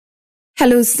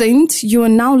Hello, Saint. You are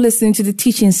now listening to the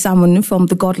teaching sermon from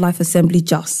the God Life Assembly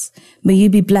Jos. May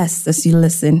you be blessed as you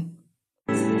listen.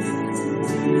 I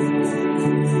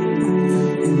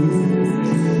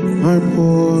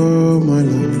pour my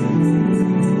love.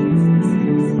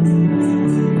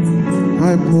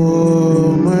 I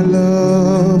pour my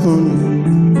love on you.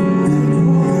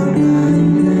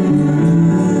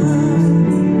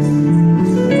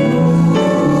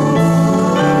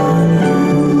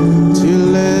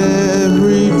 Till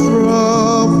every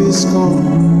drop is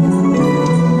gone.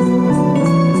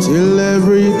 Till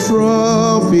every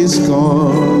drop is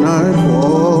gone. I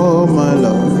pour my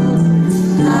love.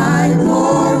 I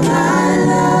pour my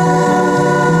love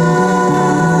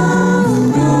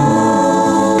on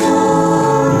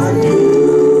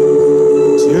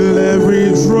you. Till every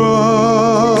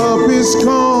drop is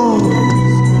gone.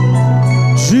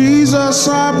 Jesus,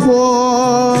 I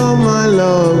pour my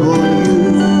love on you.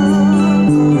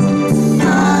 I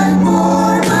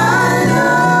pour my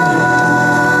love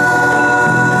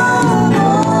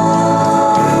on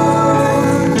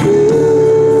you.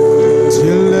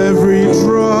 Till every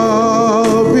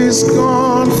drop is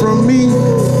gone from me.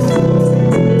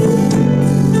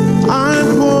 I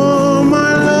pour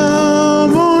my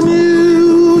love on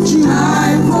you, Jesus.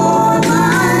 I pour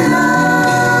my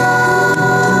love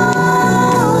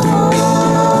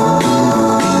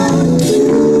on you.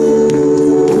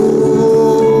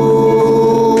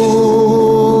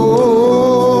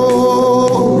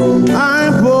 I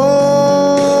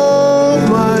pour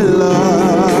my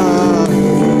love.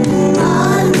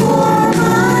 I pour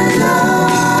my love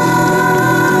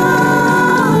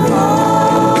on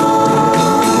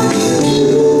you.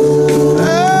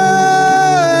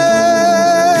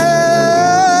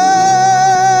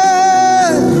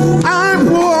 I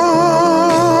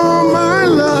pour my love. I pour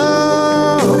my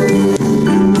love on you.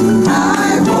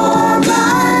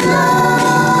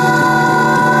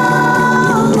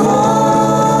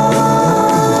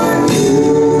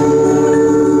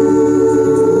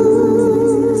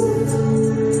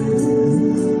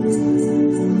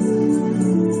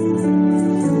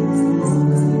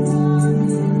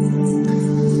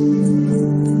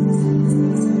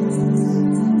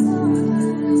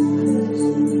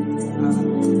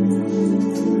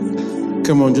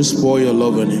 Come on, just pour your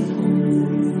love on him.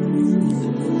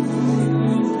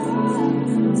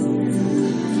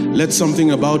 Let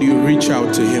something about you reach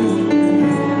out to him.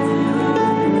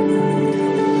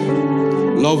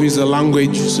 Love is a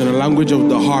language, it's a language of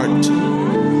the heart.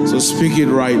 So speak it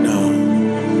right now.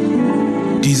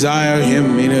 Desire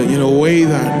him in a way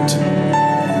that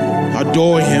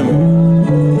adore him.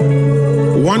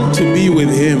 Want to be with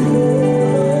him.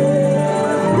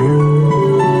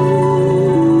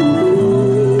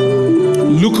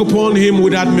 Look upon him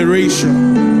with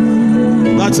admiration.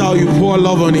 That's how you pour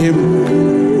love on him.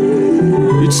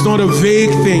 It's not a vague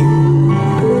thing.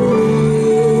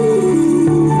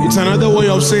 It's another way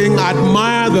of saying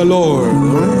admire the Lord.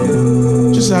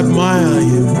 Right? Just admire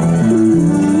him.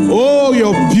 Oh,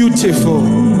 you're beautiful.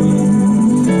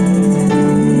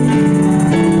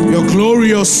 You're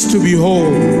glorious to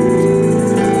behold.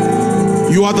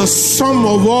 You are the sum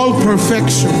of all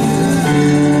perfection.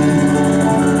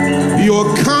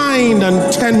 You're kind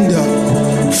and tender,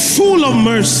 full of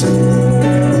mercy.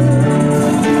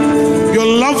 You're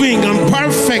loving and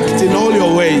perfect in all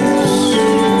your ways.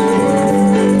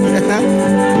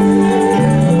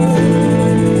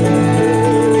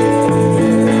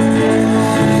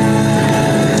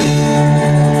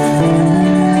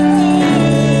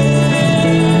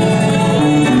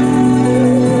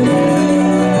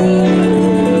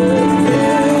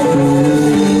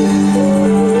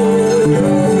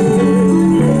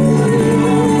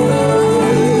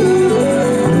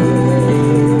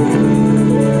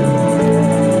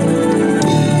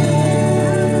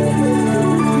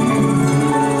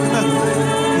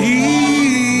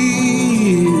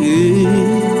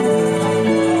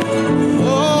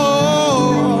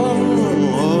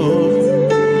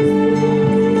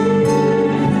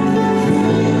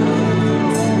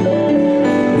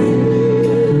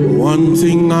 One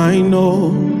thing I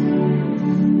know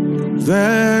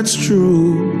that's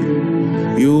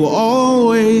true, you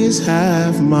always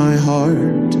have my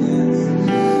heart.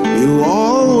 You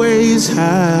always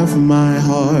have my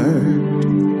heart.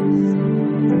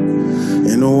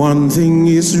 And one thing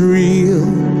is real,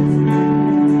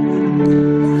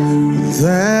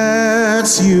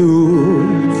 that's you.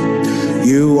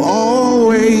 You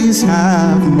always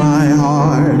have my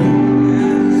heart.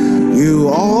 You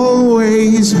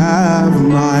always have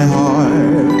my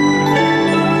heart.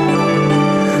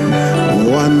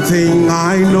 One thing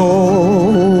I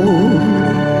know,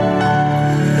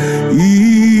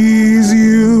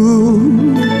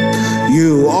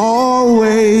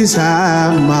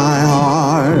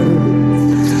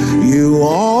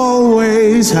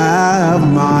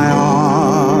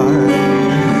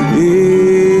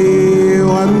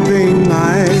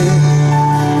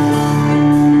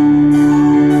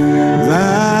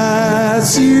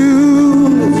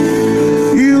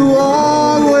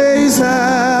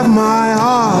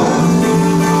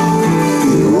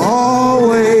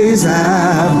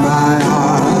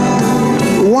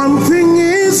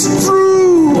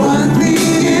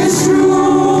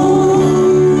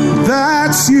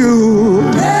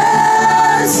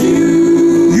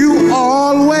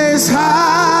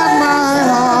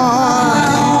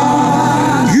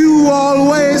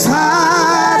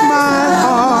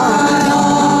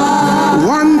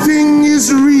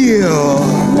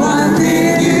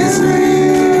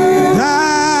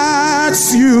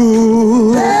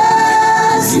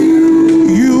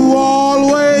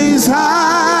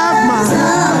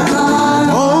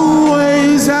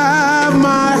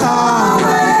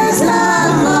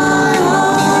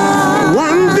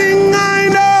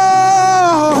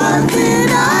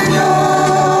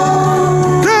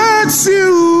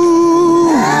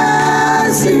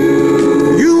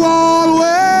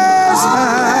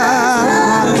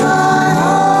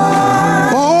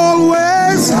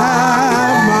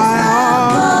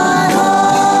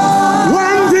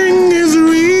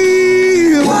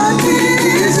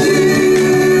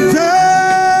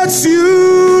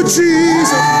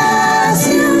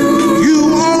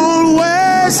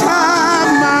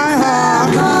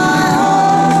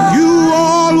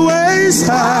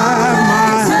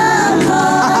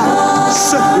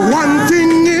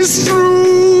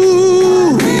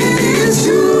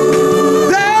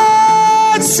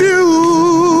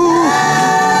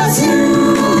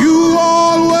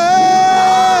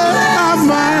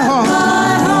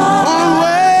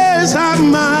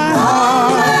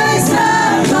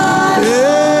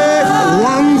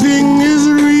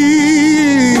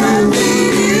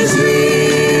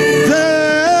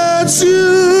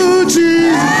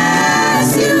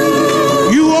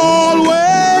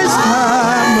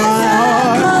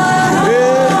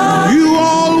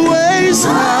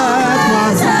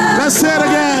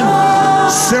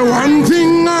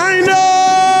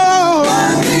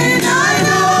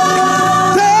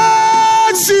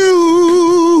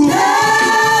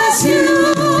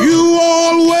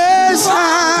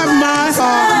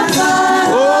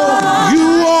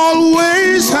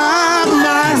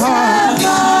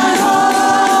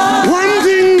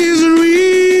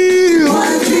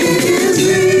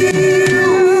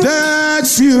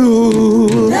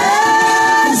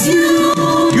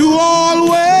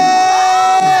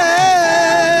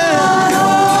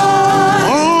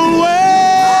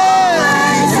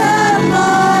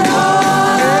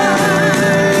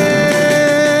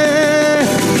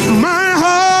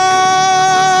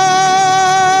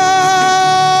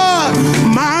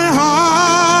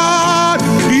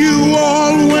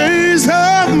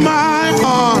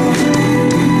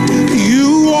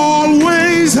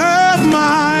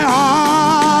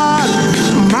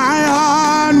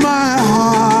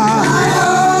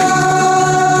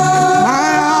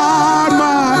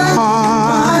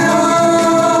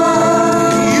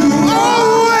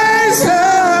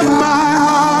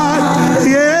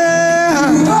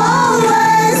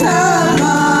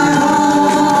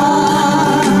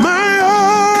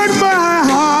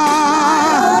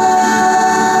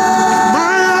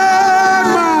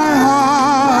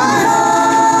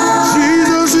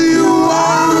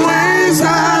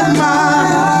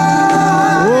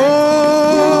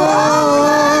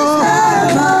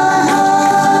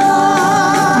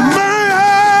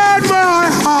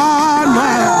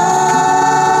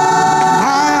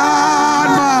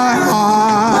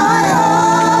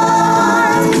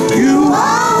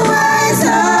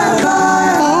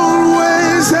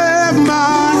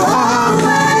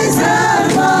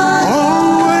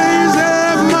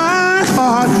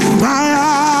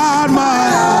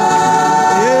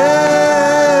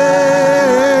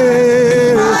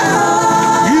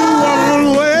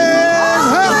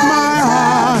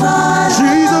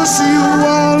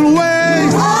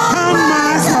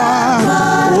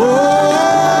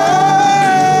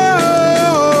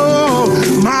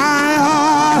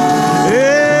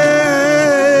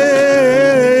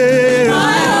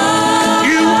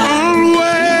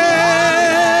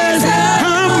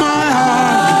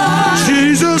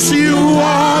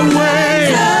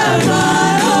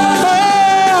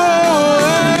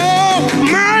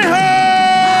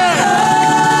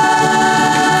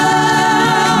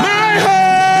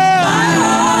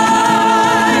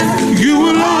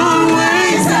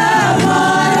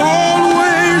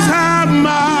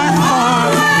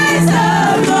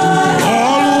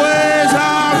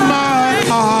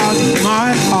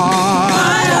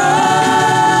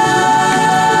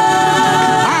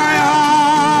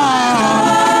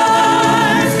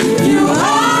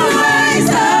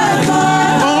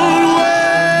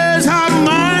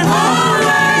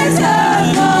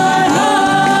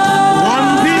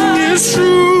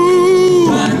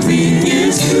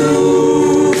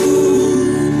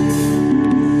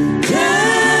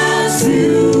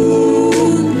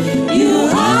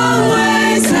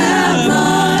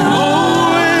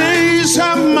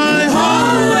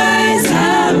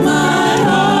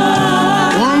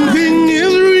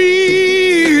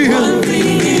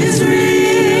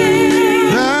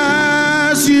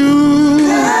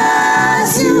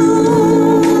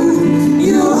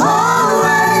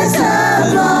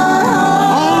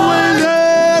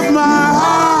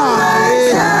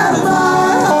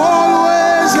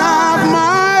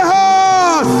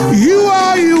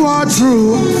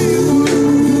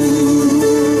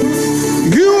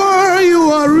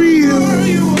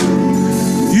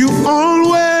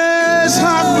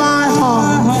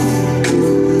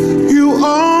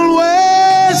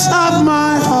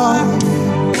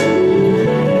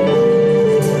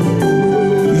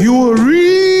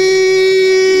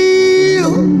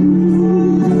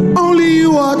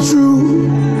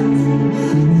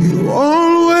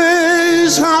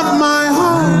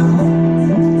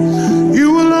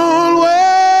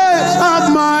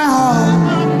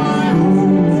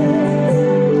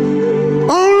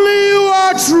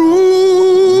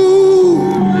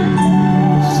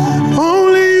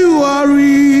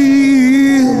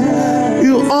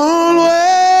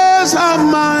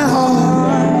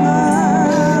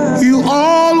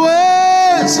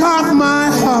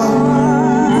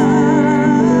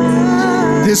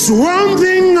 one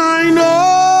thing I know.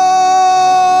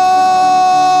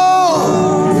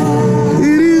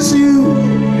 It is you.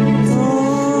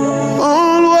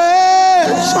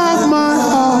 Always have my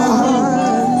heart.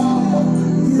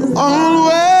 You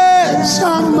always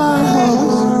have my heart.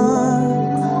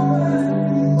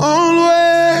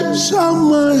 Always have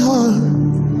my heart.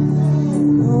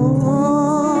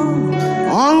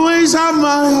 Always have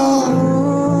my heart.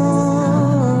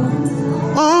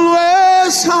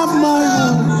 Always have my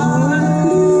heart.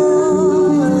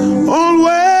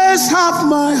 Always have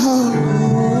my heart.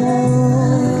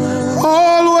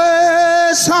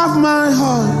 Always have my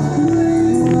heart.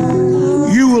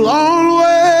 You will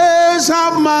always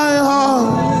have my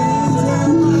heart.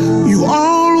 You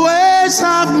always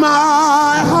have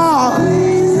my heart.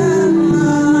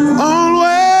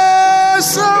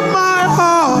 Always have my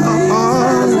heart.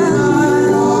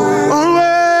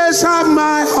 Always have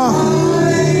my heart.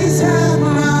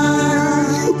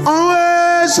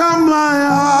 Always have my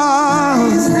heart.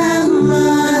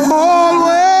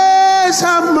 Always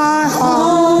have my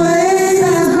heart.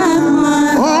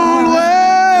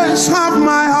 Always have my heart. Always have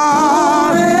my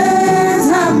heart.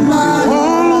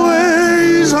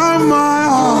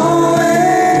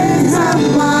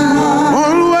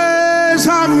 Always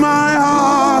have my heart. Always have my heart. Always have my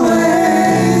heart.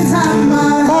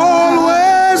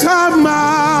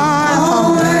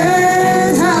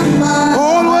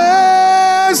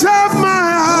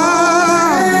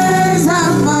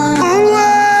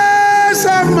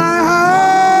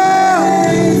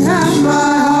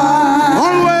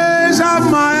 Always have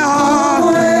my heart. Always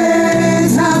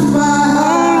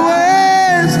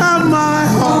have my heart. Always have my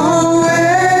heart.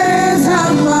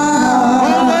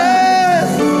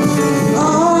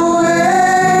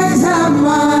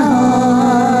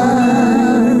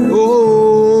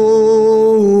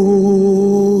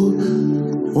 Oh,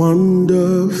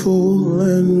 wonderful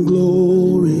and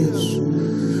glorious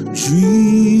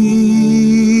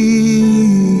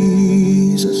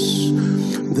Jesus,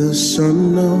 the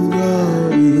Son of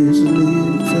God is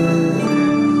lifted.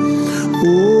 Oh,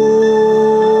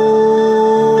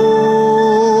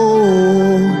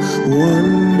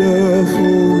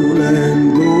 wonderful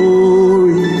and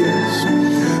glorious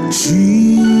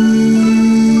Jesus,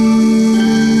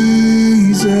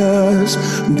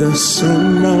 the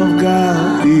Son of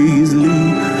God is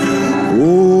lifted.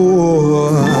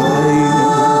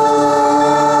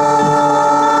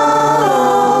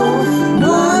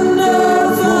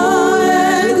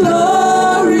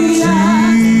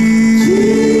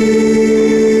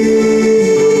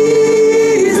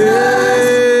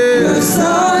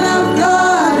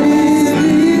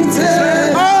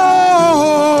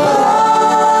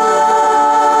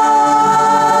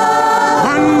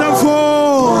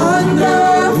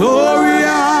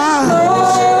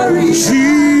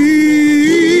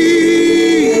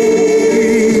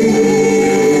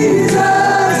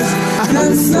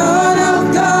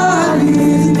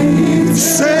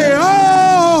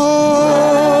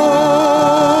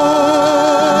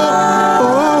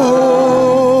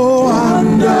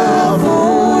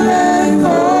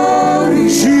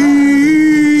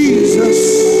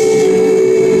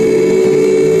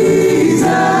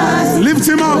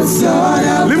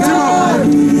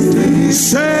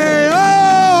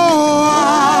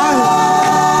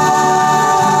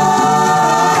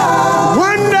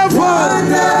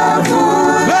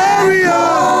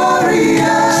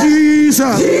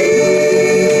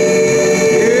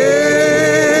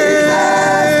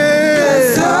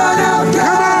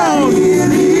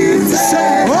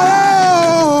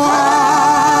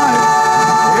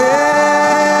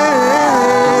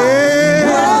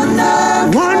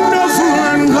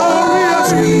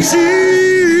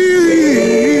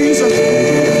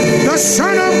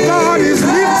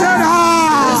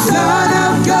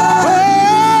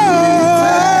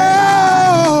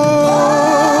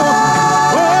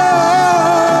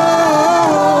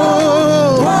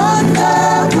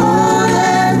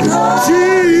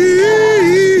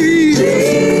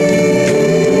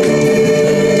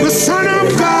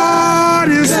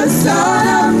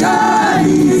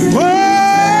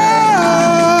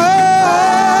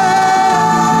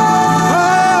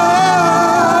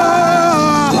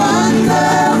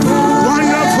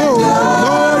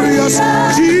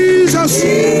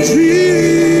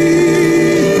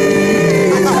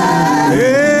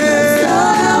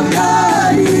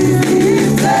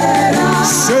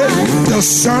 The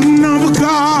Son of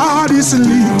God is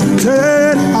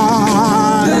lifted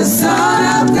high. The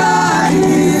Son of God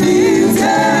is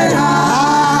lifted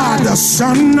high. The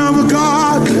Son of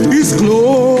God is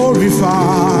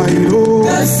glorified. Oh.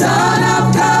 The Son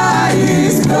of God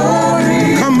is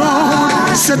glorified. Come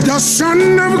on, said the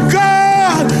Son of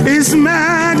God is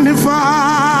magnified.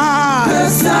 The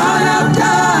Son of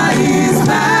God is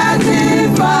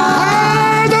magnified.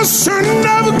 The Son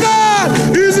of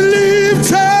God is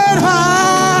lifted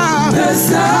high. The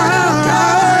Son of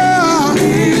God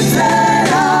is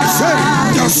lifted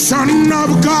high. The Son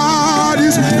of God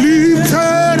is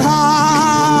lifted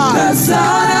high. The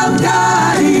Son of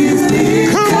God is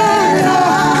lifted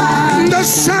high. The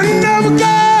Son of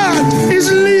God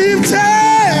is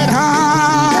lifted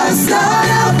high. The Son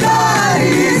of God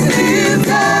is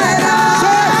lifted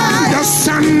high. The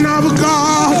Son of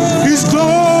God is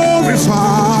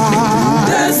glorified.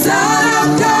 The Son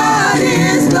of God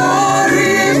is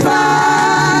glorified.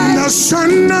 The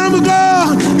Son of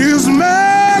God is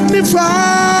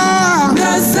magnified.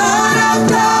 The Son of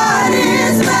God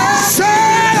is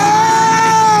magnified.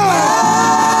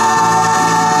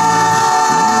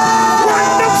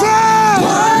 Wonderful,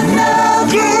 Wonderful,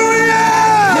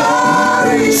 glorious,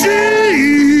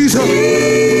 glorious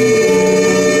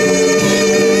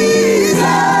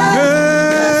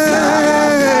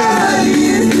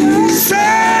Jesus.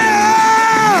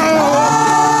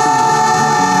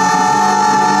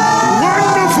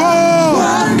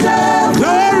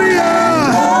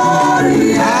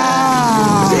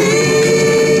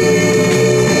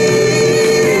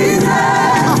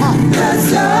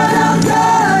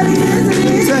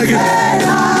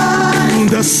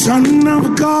 The Son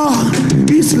of God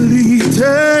is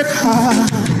lifted high.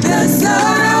 The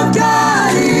Son of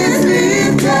God is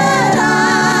lifted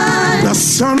high. The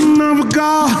Son of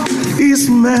God is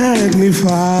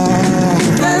magnified.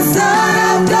 The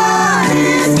Son of God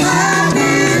is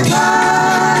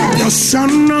magnified. The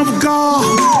Son of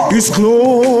God is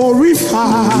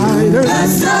glorified. The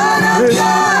Son of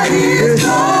God is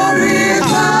glorified.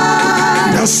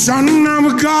 The Son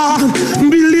of God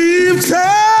be lifted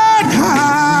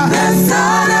high. The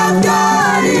Son of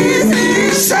God is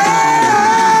lifted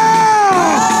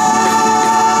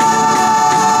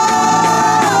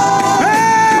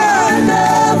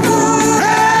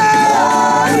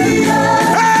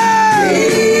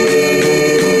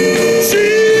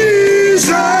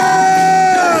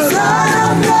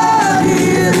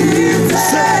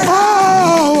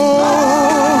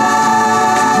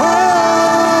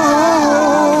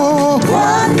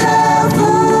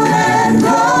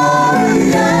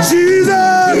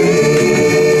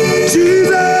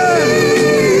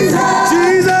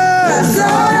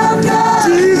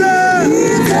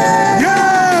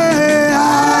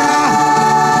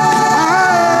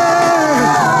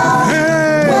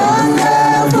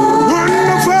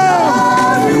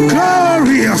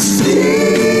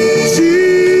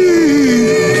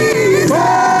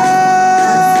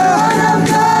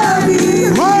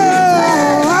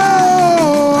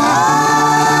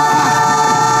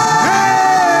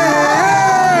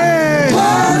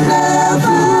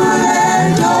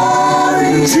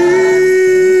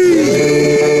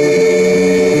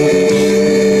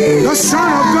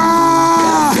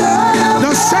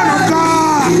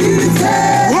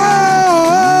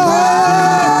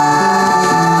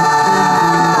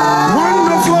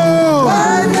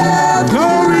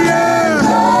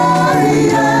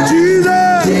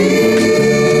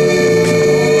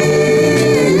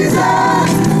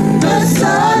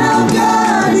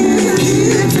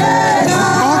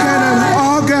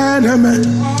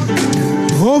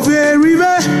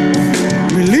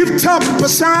a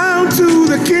sound to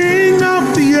the King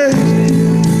of the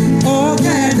age. Oh,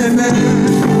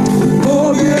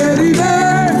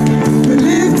 we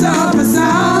lift up a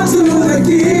sound to the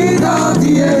King of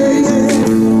the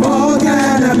age. Oh,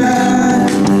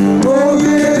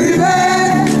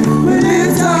 we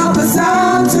lift up a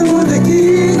sound to the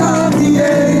King of the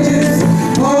ages.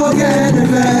 Oh,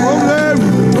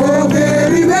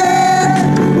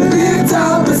 we lift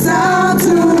up a sound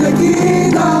to the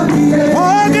King of the ages.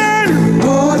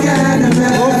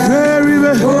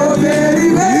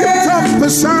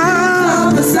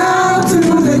 Sound to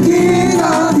the King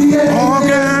of the ages.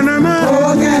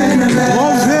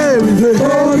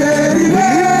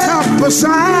 Lift up a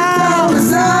sound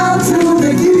to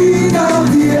the King of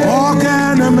the ages.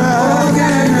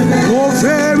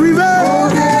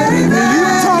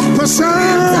 Lift up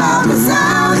a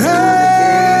sound.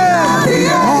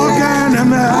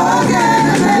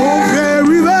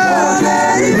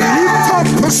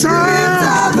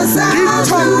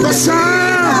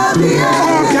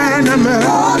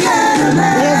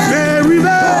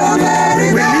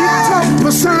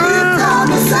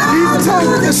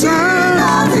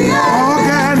 Sound,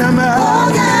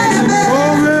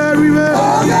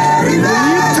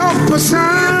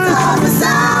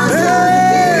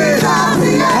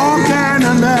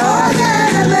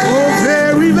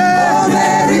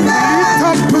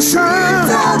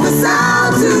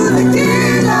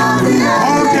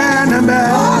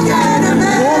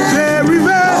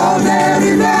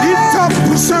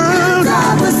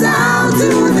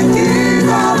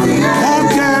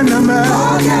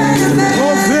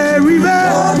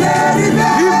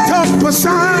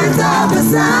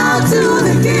 sound to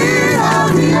the King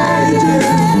of the ages.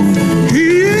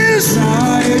 He is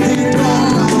riding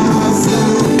on our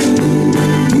sound.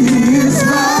 He is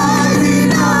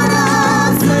riding on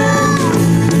our faith.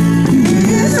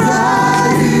 He is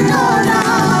riding on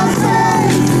our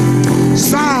faith.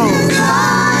 Sound.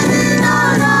 Riding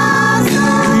on our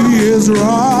sound. He is He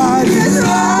riding. is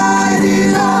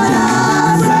riding on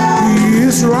our faith. He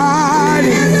is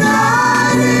riding.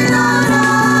 Riding on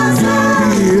our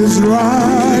sound. He is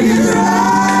riding.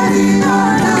 Riding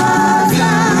on our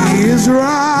sound. He is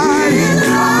riding.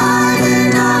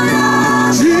 Riding on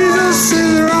our Jesus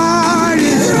is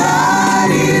riding.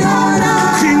 riding on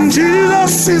our King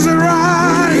Jesus is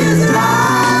riding.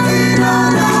 riding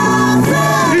on our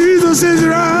faith. Jesus is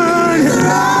riding.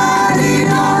 Riding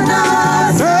on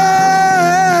our Hey.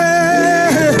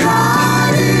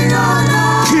 riding on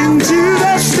our King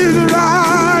Jesus is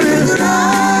riding.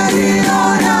 riding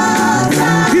on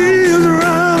our He is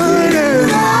riding.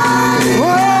 Oh,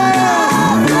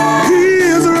 he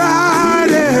is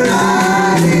riding.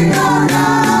 riding on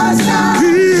our sound.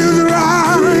 He is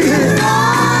riding.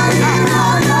 Riding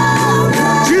on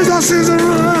our Jesus is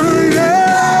riding.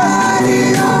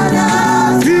 riding on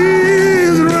our He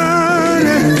is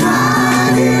riding.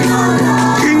 riding on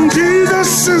our King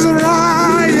Jesus is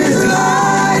riding.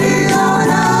 riding on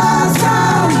our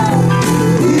sound.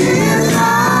 He is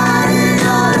riding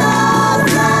on our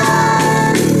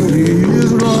faith. He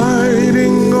is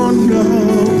riding on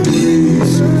the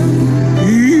place.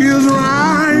 He is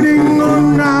riding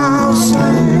on our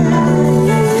side.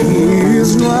 He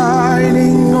is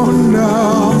riding on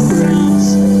the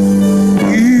place.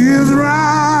 He is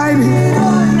riding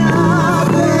on our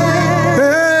place.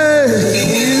 Hey.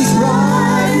 He is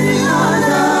riding on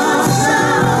our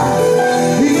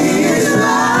sound. He is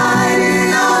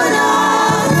riding on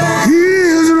our faith. He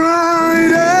is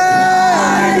riding.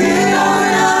 Riding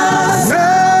on our Hey.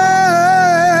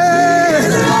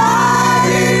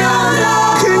 riding on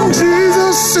our King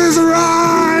Jesus is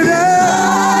riding.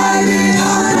 riding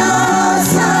on our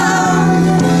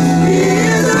sound. He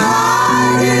is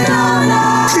riding on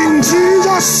our King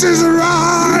Jesus is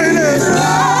riding.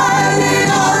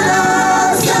 riding on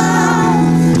our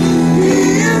sound. He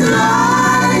is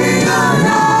riding on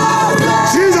our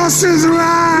faith. Jesus is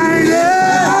riding.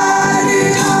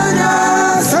 Riding on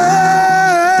our Hey.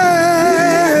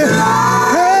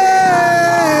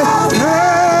 Hey.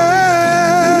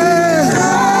 Hey.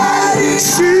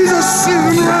 Jesus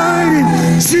is riding.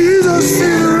 Jesus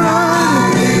is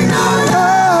riding.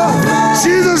 Oh,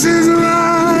 Jesus is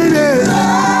riding.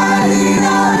 riding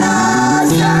on our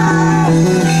sound.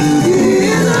 He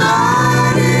is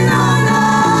riding on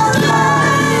our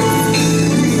faith.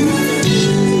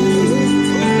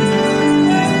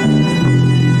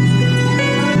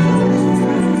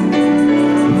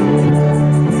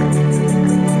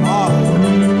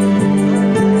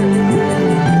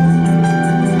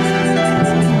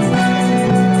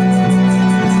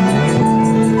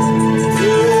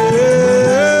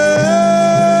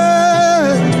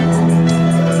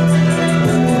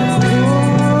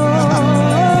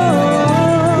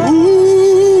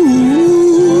 Ooh.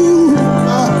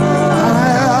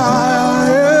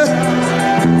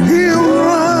 He's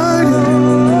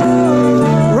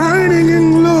riding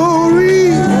in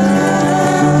glory.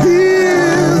 He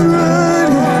is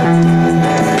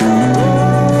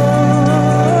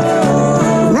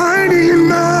riding in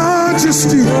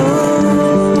majesty.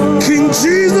 King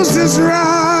Jesus is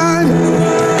riding.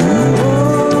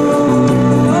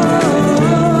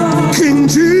 King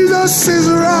Jesus is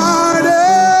riding.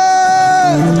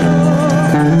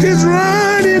 He's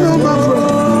riding on my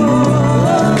front.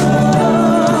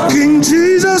 King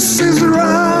Jesus is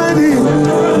riding.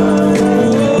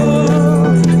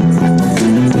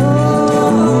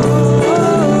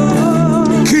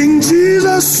 King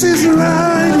Jesus is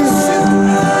riding.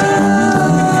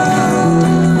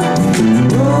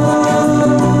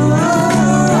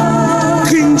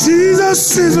 King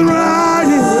Jesus is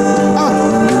riding.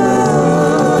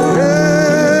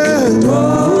 Yeah.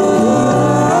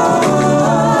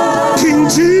 King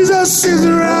Jesus is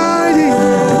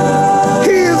riding.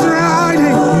 He is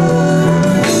riding.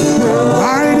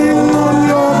 Riding on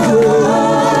your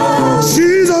throne.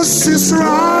 Jesus is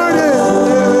riding.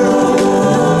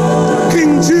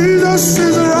 King Jesus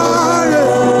is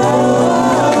riding.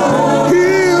 He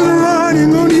is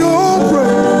riding on your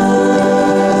throne.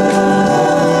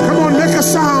 Come on, make a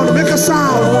sound. Make a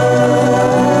sound.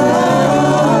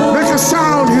 Make a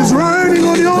sound. He's riding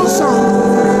on your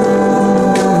sound.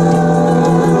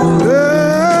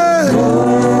 Hey.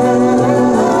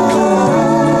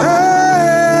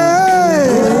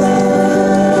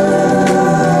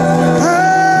 Hey.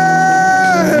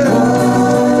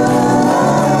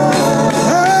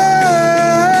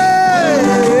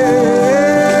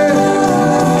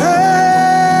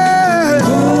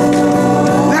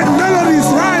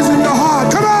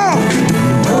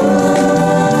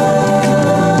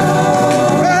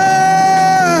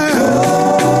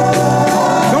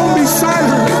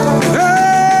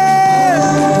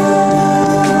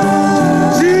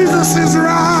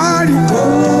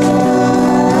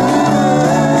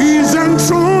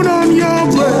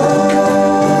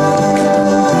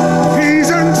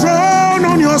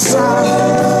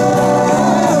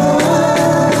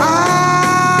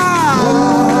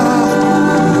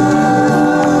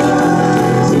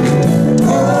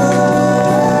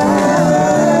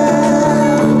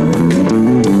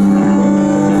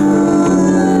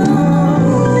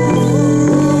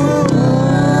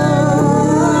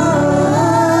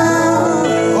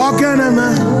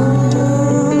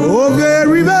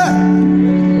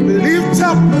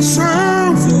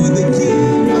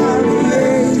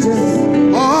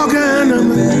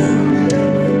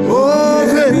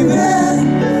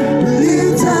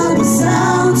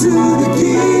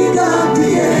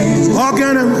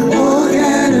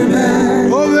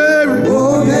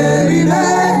 very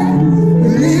man,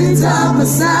 lift up a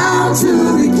sound to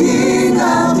the King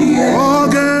of the air.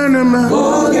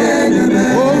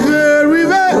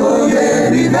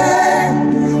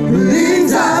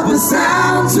 Lift up a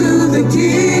sound to the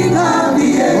King of the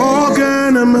air.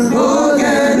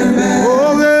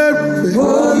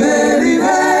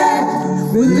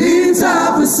 Lift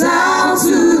up a sound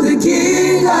to the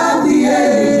King of the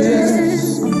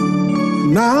ages.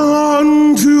 Now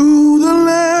unto the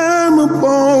Lamb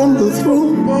upon the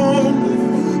throne,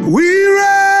 we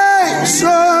raise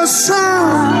a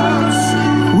sound.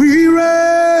 We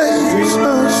raise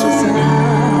a sound.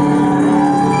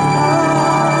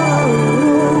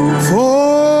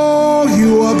 For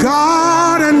you are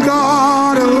God and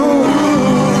God alone.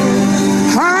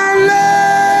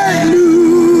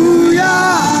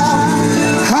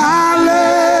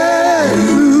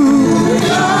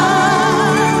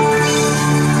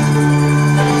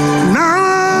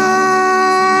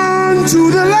 To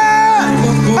the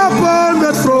Lamb upon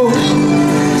the throne,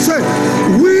 say,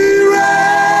 we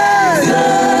raise a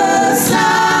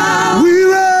sound. We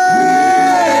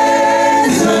raise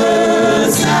a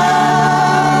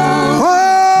sound.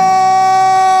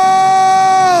 Oh,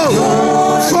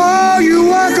 for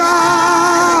you are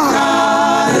God.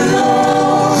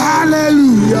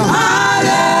 Hallelujah.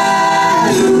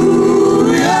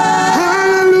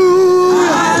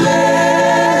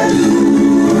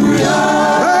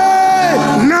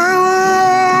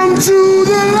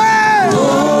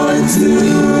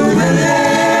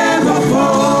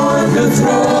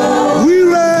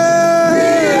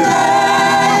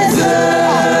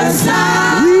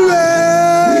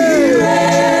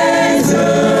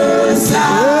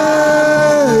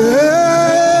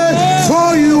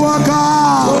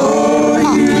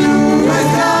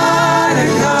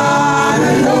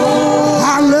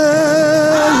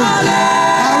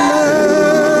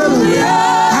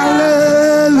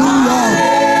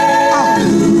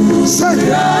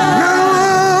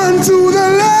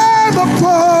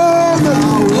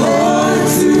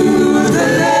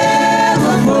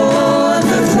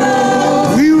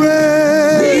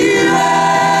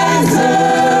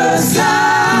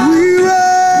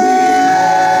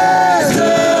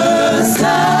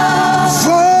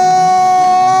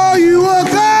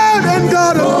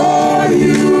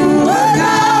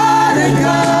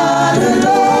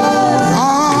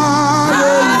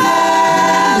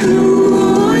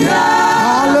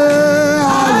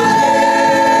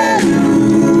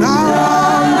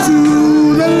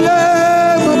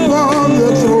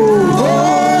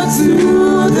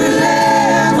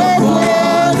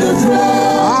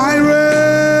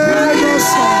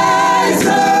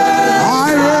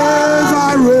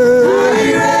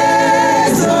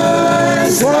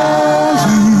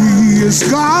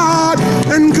 God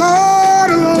and God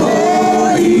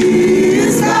alone. He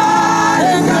is God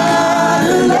and God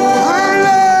alone.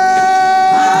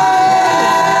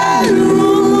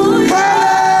 Hallelujah.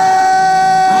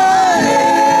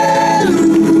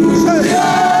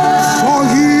 For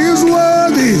he is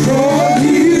worthy.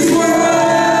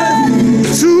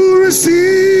 To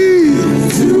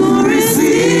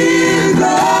receive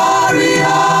glory,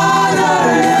 honor,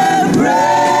 and praise.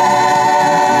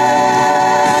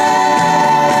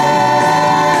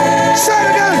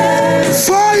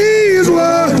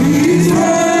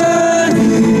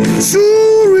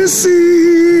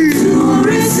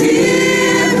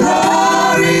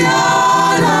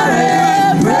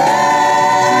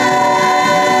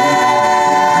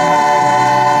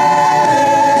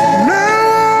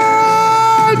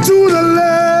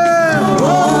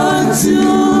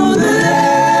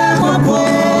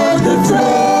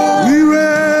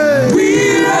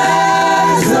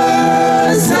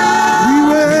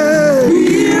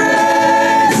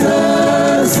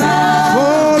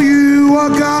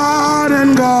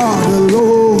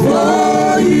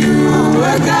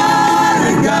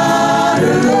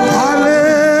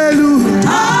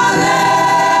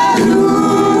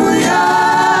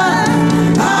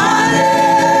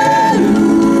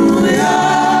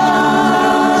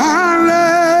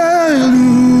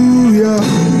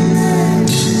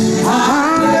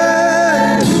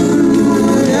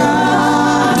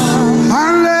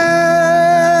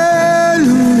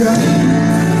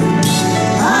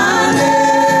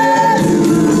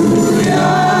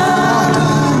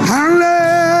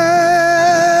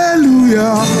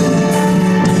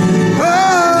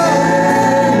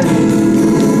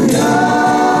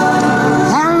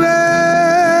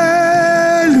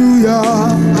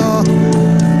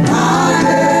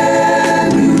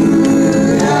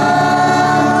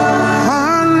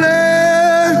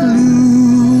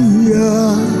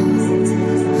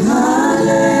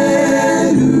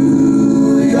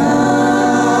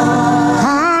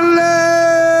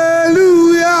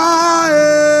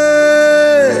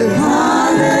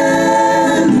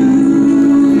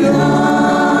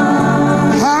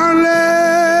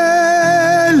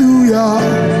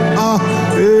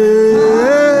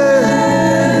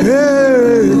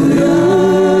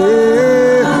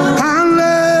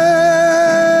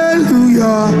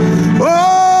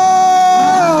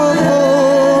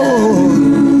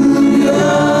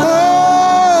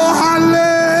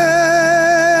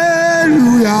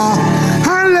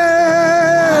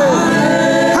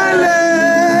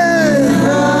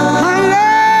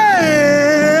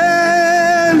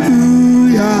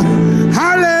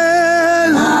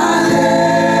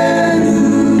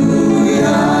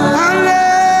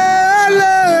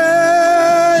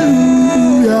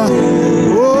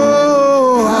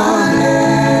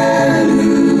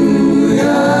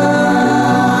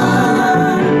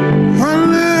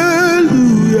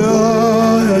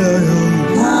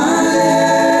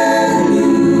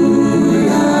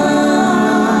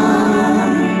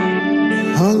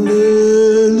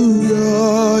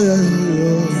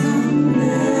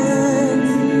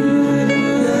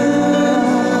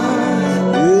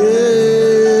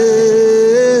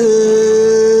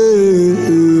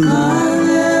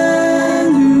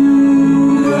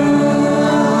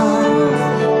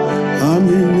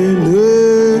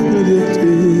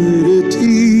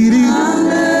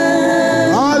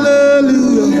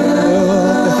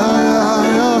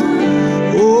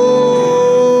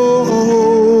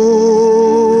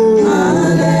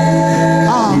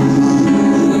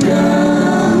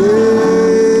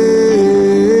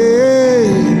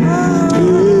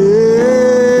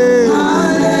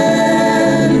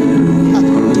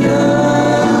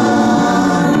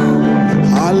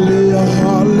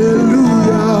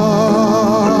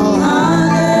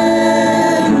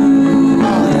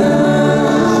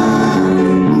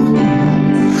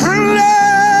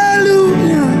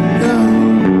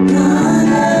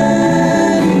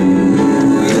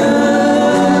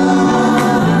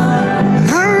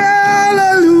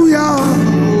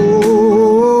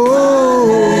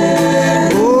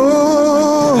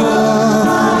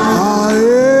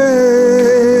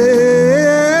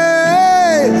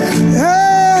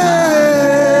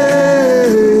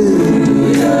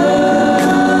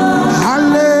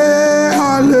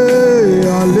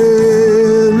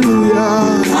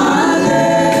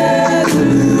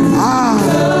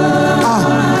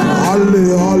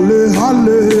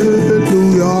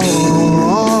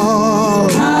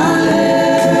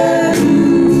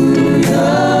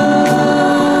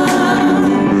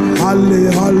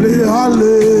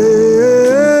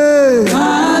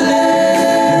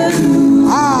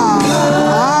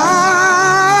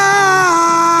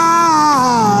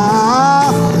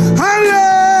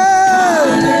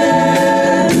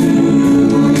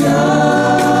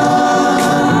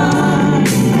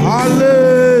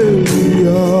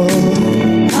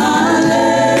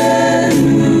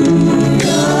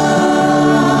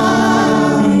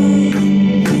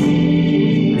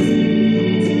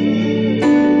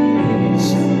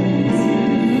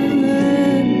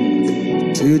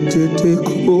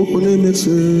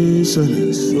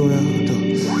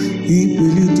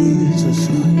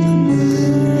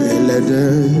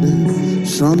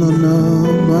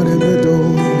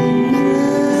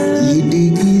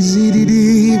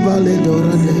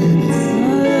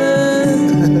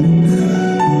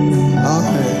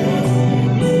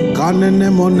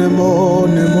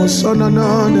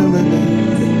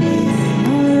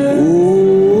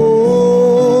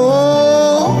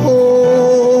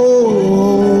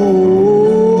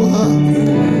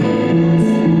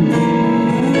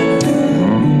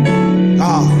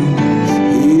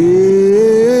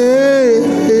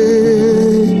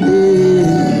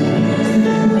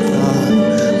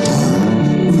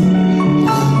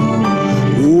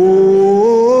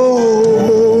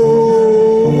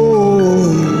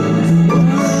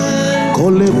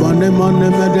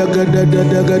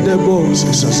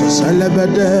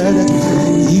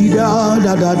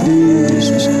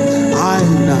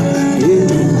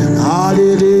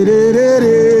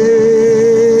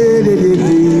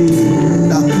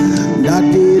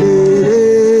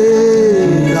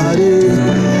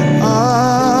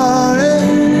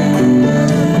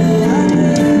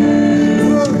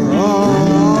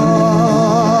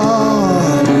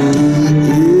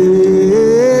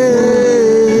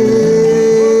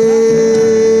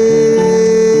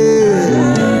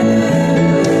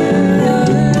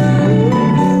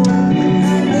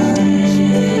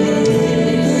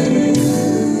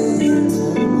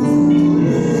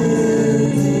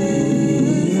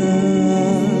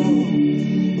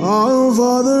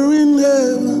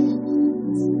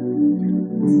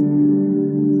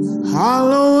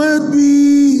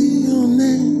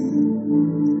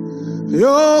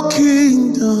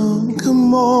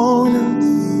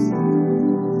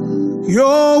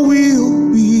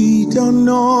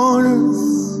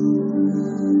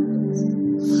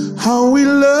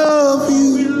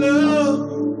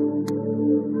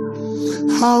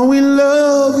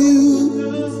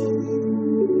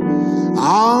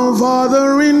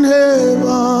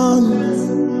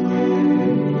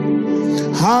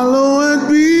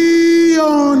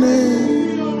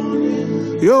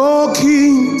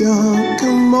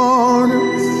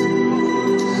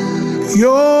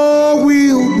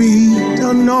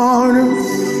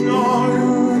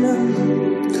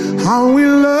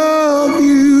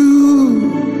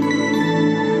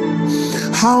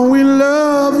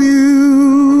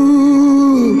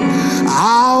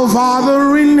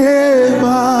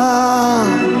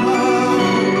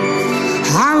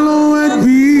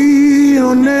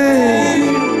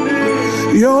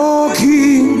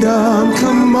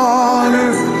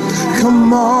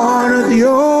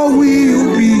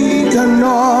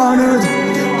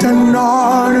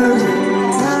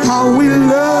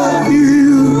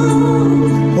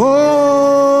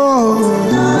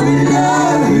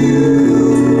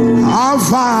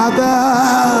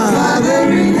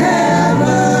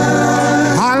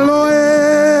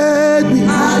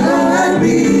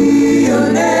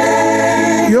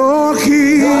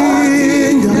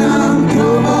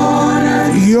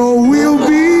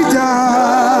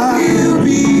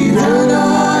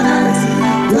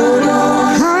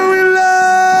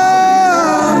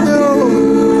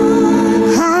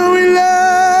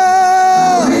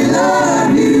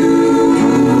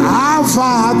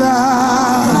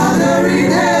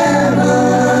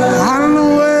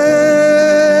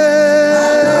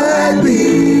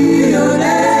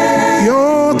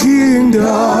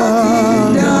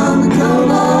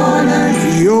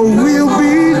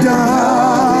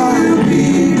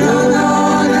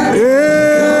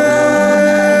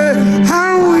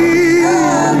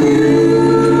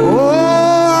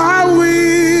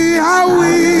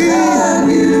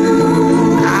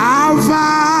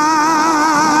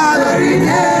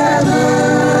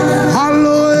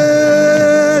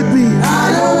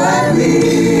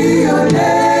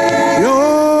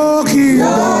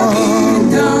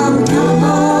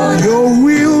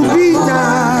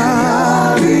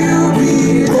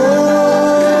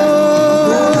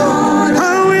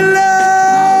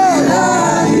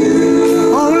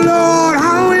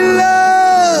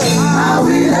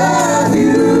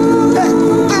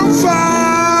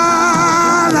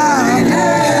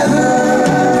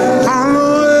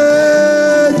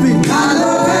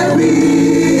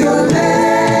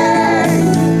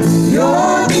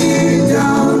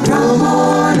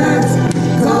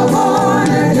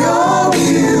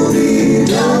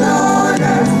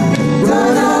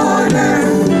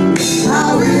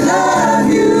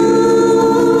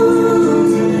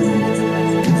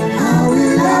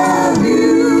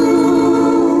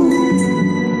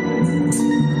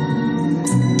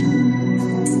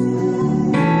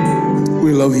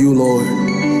 love you, Lord.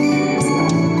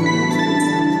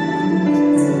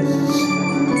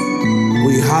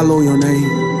 hallow your name.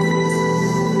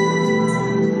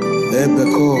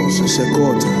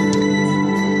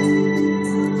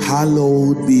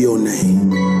 Hallowed be your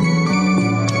name.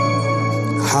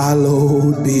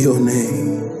 Hallowed be your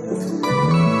name.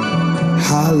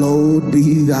 Hallowed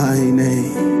be thy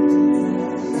name.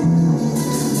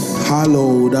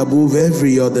 Hallowed above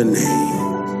every other name.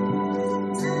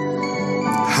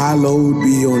 Hallowed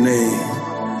be your name.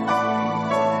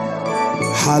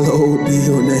 Hallowed be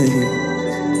your name.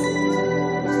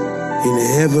 In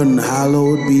heaven,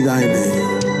 hallowed be thy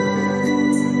name.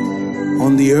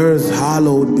 On the earth,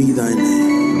 hallowed be thy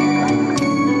name.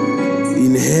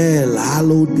 In hell,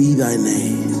 hallowed be thy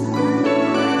name.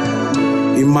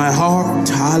 In my heart,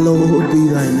 hallowed be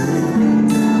thy name.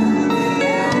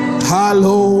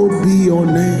 Hallowed be your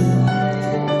name.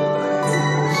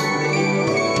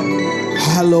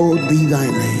 Hallowed be thy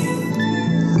name.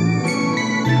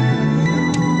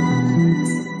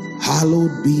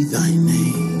 Hallowed be thy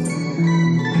name.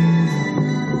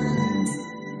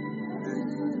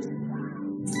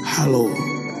 Hallowed.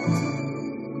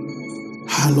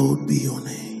 Hallowed be your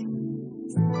name.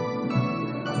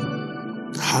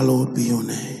 Hallowed be your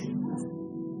name.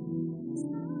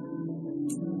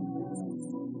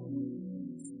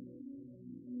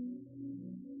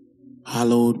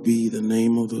 Hallowed be the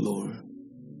name of the Lord.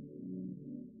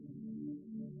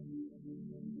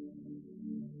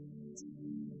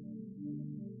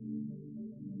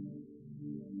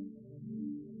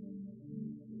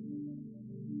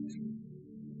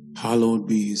 Hallowed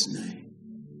be his name.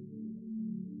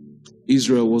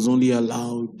 Israel was only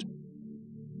allowed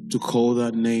to call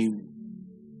that name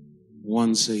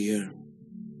once a year.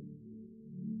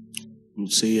 You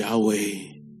say Yahweh.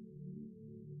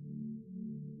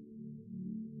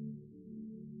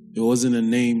 It wasn't a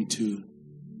name to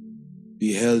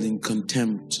be held in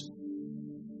contempt.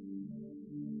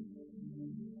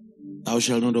 Thou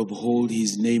shalt not uphold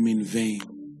his name in vain.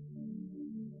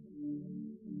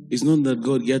 It's not that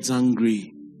God gets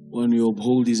angry when you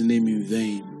uphold his name in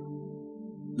vain.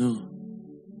 No.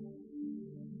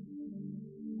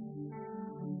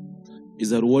 It's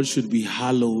that what should be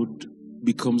hallowed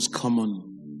becomes common.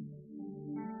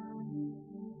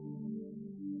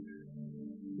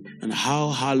 And how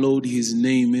hallowed his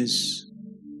name is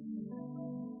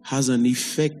has an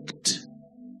effect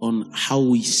on how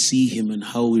we see him and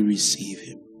how we receive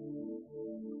him.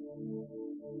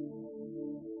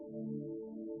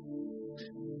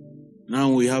 Now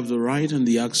we have the right and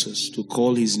the access to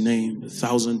call his name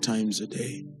 1,000 times a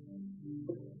day.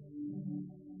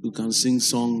 We can sing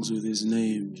songs with his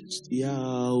name. Just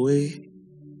Yahweh,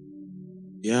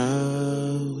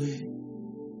 Yahweh,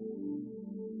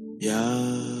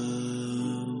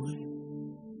 Yahweh,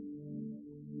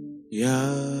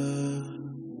 Yah.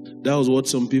 That was what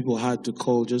some people had to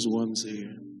call just once a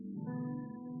year.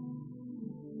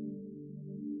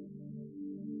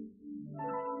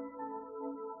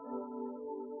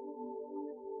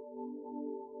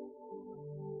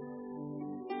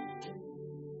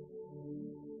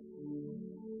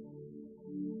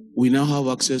 We now have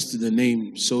access to the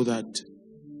name so that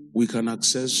we can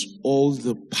access all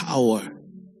the power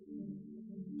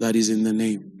that is in the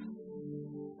name.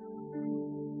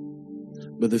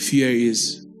 But the fear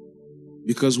is,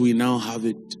 because we now have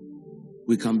it,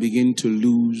 we can begin to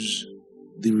lose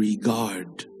the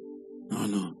regard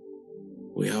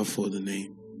we have for the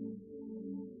name.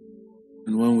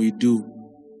 And when we do,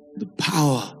 the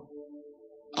power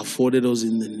afforded us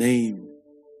in the name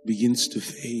begins to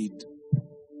fade.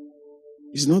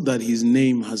 It's not that his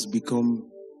name has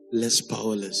become less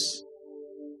powerless.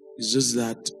 It's just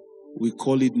that we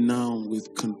call it now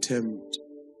with contempt.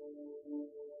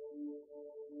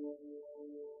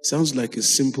 Sounds like a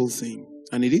simple thing,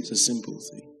 and it is a simple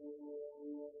thing.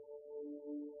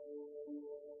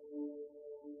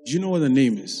 Do you know what a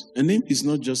name is? A name is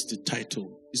not just a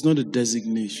title. It's not a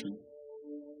designation.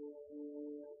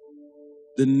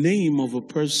 The name of a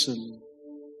person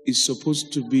is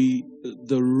supposed to be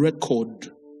the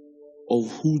record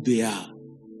of who they are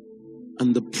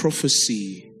and the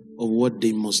prophecy of what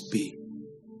they must be.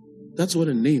 That's what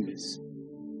a name is.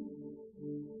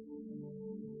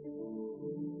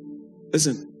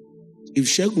 Listen, if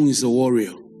Shegun is a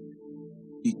warrior,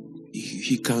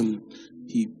 he can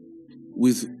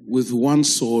with one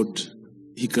sword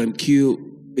he can kill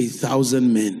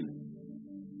 1,000 men.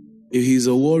 If he's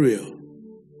a warrior,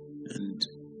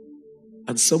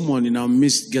 and someone in our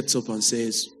midst gets up and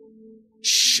says,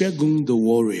 Shegun the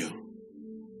warrior,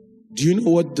 do you know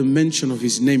what the mention of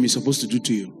his name is supposed to do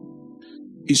to you?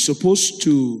 It's supposed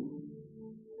to,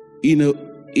 in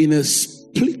a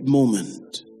split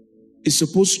moment, it's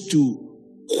supposed to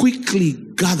quickly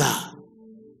gather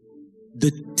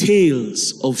the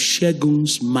tales of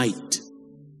Shegun's might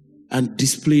and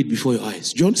display it before your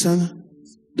eyes. Do you understand that?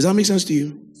 Does that make sense to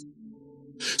you?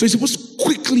 So you're supposed to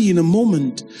quickly, in a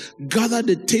moment, gather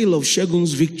the tale of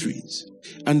Shegun's victories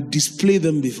and display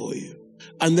them before you.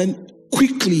 And then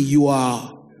quickly you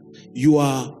are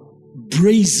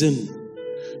brazen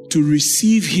to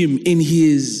receive him in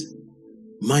his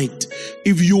might.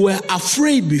 If you were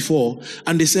afraid before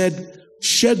and they said,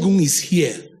 Shegun is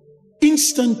here,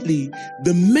 instantly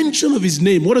the mention of his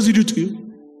name, what does he do to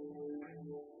you?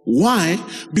 Why?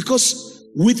 Because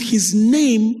with his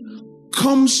name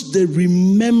comes the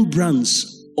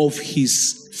remembrance of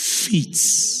his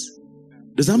feats.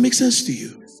 Does that make sense to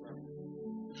you?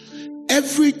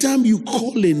 Every time you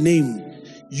call a name,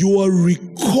 you are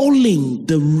recalling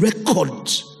the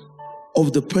record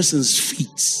of the person's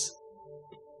feats.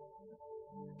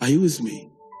 Are you with me?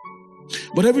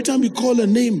 But every time you call a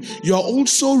name, you are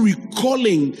also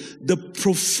recalling the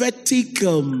prophetic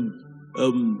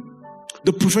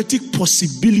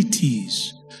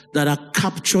possibilities that are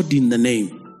captured in the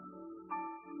name.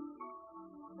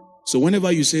 So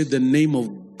whenever you say the name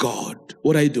of God,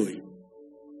 what are you doing?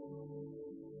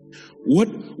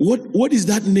 What is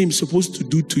that name supposed to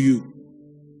do to you?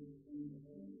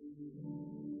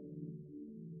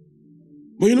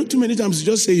 But too many times you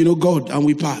just say, God, and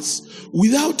we pass.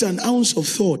 Without an ounce of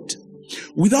thought,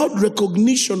 without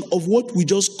recognition of what we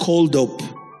just called up.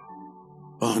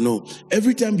 Oh no.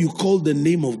 Every time you call the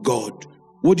name of God,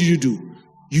 what did you do?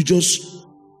 You just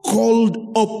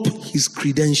called up his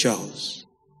credentials.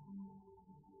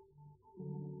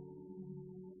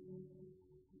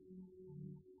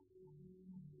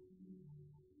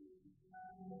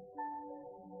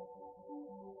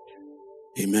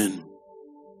 Amen.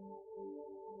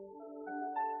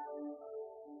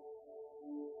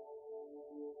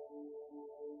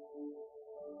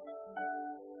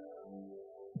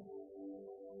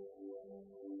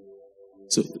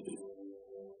 So,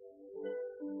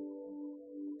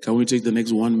 can we take the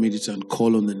next 1 minute and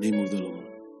call on the name of the Lord?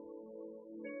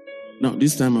 Now,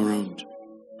 this time around,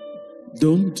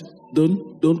 don't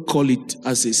call it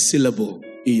as a syllable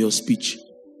in your speech.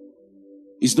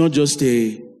 It's not just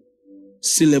a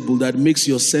syllable that makes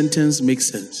your sentence make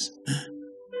sense.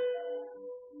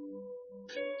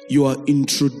 You are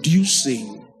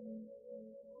introducing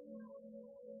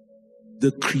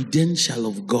the credential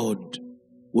of God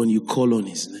when you call on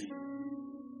his name.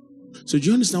 So do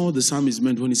you understand what the psalmist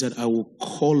meant when he said, I will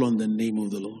call on the name of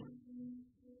the Lord?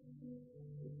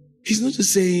 He's not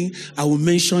just saying, I will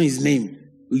mention his name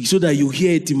so that you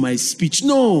hear it in my speech.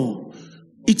 No.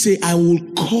 It's I will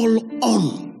call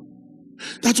on.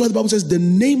 That's why the Bible says the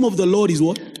name of the Lord is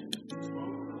what?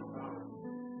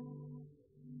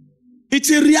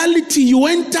 It's a reality. You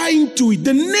enter into it.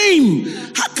 The name,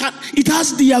 it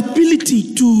has the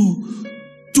ability to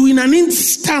in an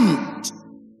instant,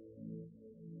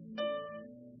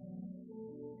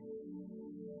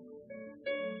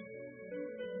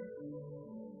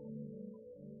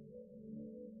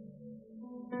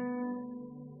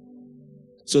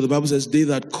 so the Bible says, they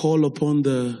that call upon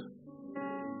the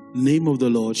name of the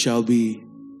Lord shall be.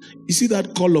 You see,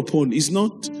 that call upon is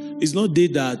not they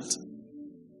that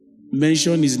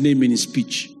mention his name in his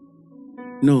speech.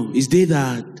 No, it's they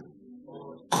that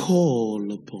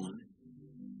call upon.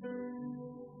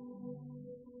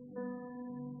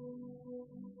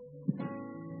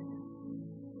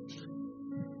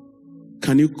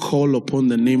 Can you call upon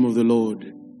the name of the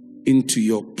Lord into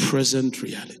your present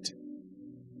reality?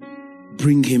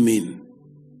 Bring him in.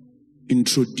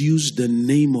 Introduce the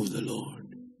name of the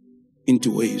Lord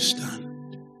into where you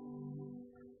stand.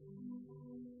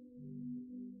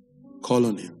 Call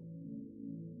on him.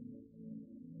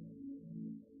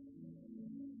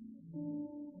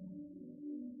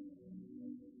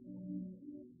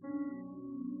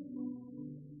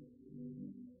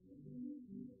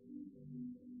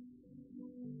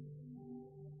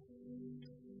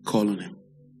 Call on him.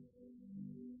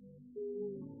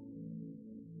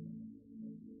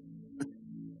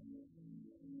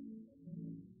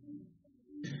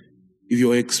 If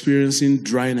you're experiencing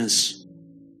dryness,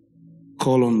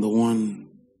 call on the one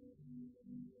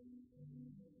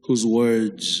whose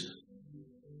words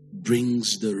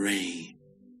brings the rain.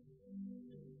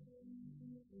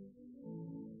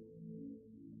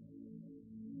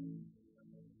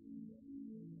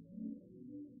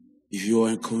 If you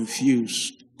are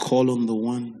confused, call on the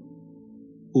one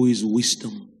who is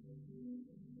wisdom.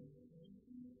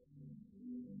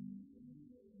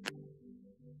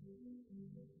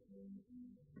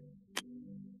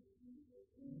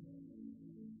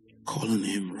 Call on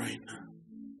him right now.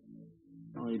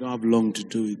 don't have long to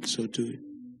do it, so do it.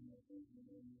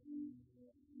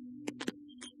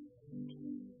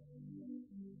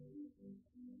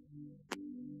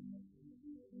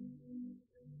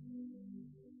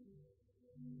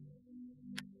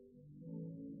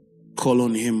 Call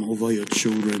on him over your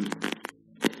children.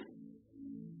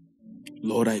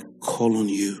 Lord, I call on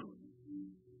you.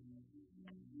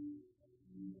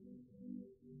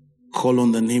 Call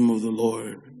on the name of the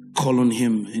Lord. Call on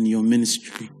him in your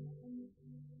ministry.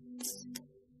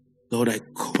 Lord, I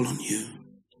call on you.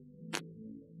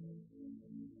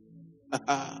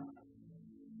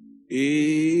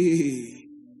 Hey.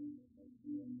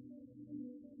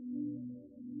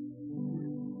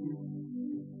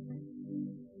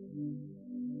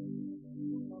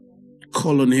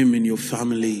 Call on him in your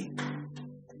family.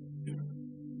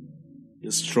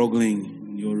 You're struggling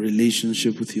in your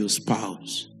relationship with your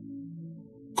spouse.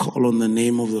 Call on the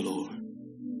name of the Lord.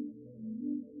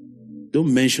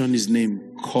 Don't mention his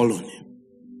name. Call on him.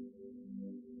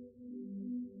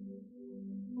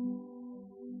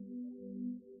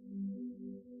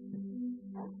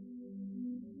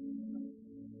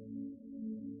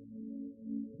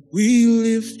 We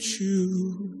lift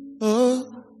you up,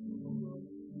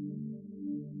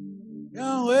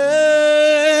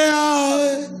 Yahweh,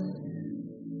 Yahweh.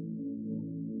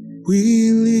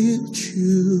 We lift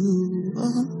you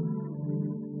up,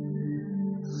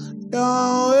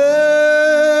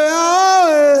 Yahweh,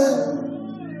 Yahweh.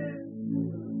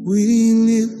 We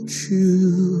lift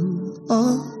you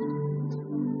up,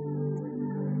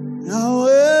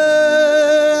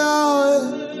 Yahweh, Yahweh.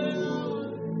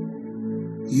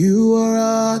 You are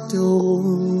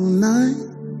Adonai,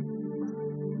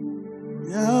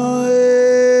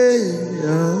 Yahweh,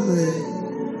 Yahweh.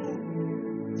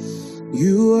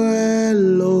 You are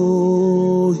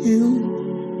Elohim,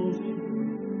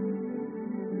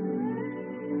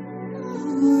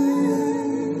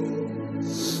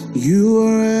 you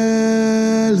are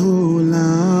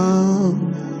Elohim,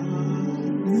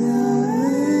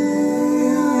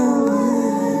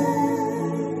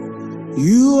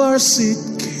 you are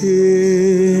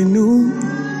Sitkenu,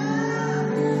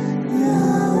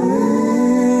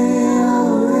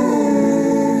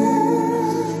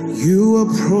 you are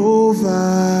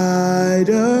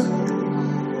provider,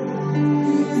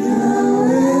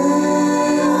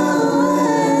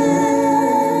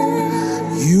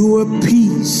 you are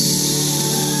peace,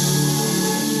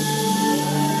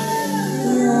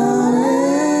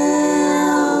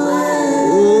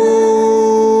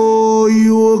 oh,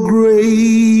 you are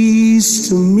grace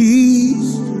to me.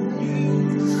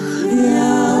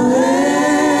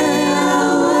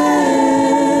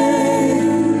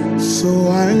 So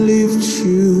I lift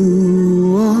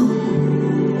you up,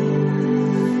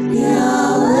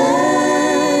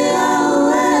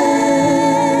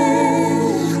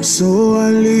 so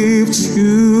I lift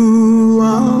you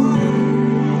up,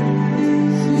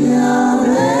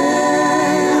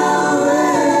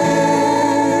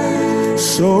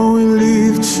 so we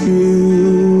lift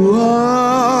you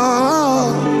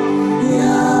up,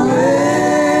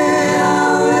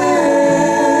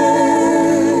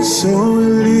 so we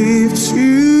lift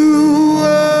you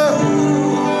up,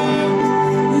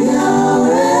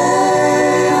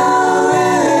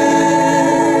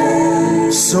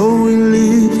 so we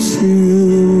lift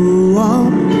you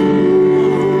up.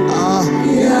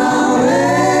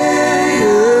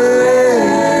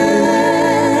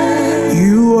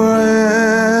 You are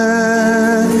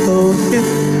Elohim,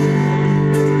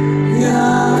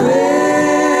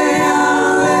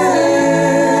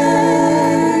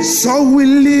 so we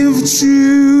lift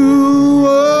you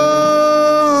up,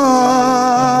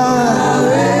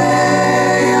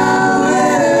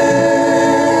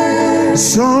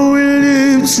 so we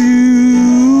lift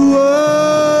you up.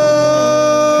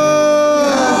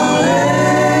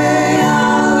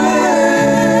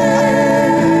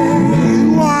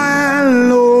 You are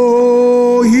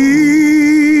Elohim,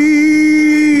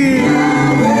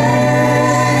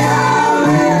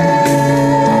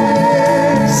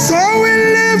 so we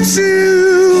lift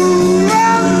you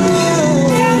up.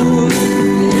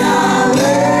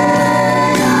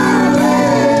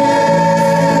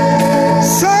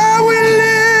 So we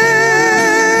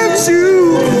lift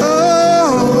you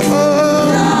up.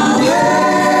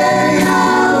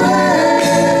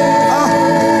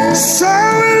 So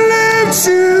we lift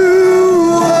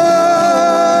you up.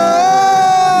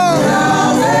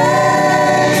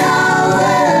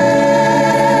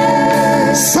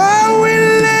 So we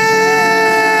lift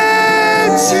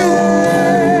you.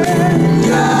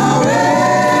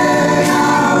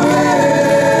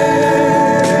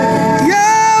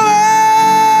 Yahweh,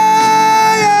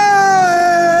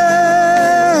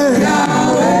 Yahweh.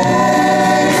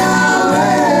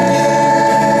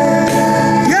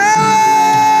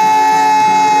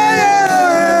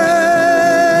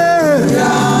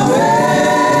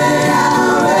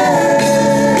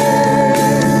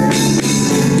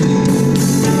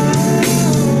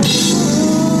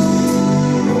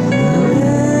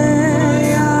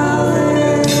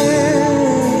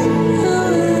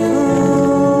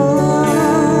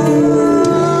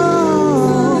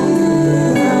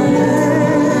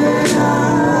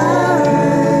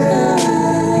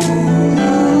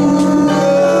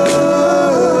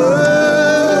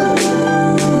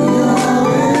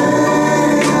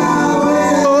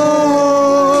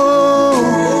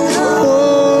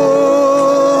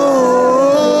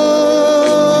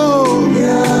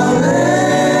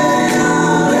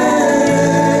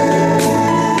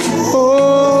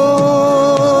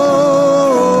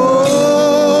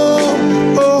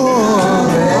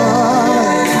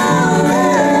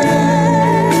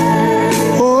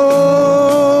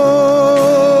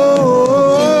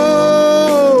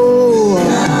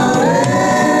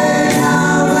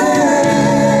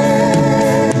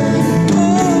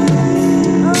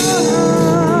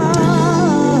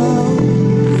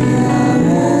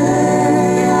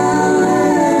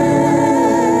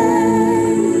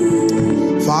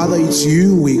 It's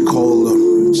you we call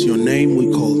on. It's your name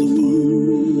we call upon.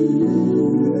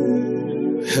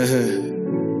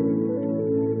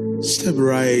 Step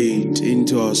right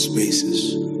into our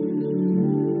spaces.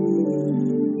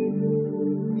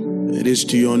 It is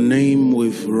to your name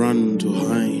we've run to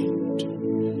hide.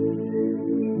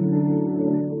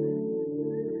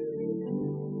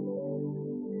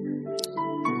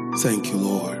 Thank you,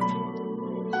 Lord.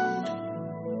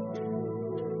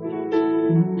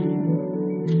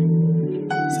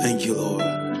 Thank you, Lord.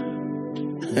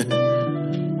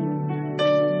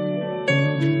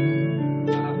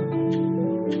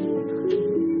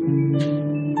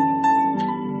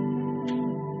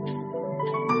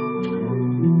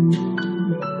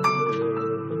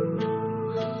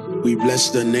 We bless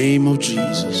the name of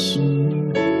Jesus.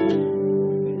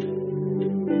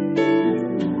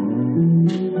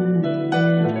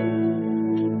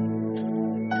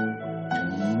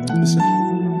 Listen,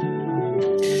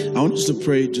 I want us to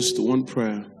pray just one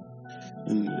prayer,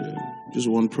 and just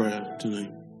one prayer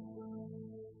tonight.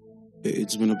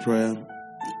 It's been a prayer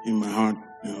in my heart,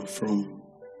 from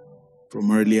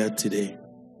earlier today.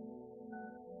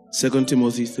 2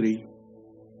 Timothy 3.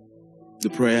 The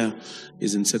prayer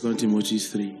is in 2 Timothy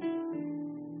 3.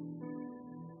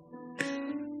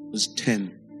 Verse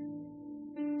 10.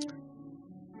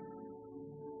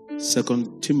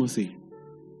 2 Timothy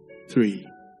 3.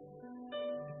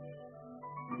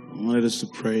 I wanted us to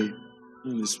pray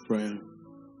in this prayer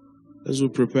as we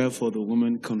prepare for the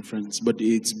women conference, but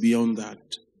it's beyond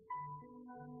that.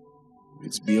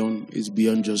 It's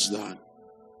beyond just that.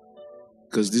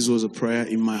 Because this was a prayer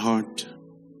in my heart.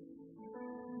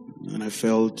 And I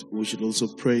felt we should also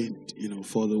pray,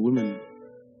 for the women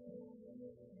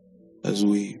as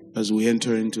we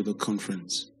enter into the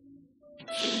conference.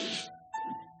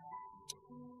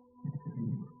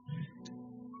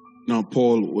 Now,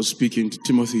 Paul was speaking to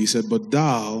Timothy. He said, "But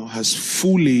thou hast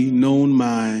fully known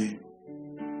my..."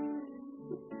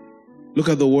 Look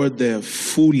at the word there,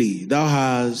 fully. Thou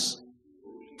hast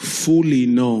fully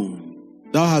known.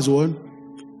 Thou hast what?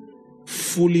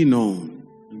 Fully known.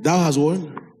 Thou hast what?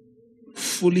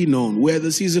 Fully known. We're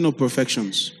the season of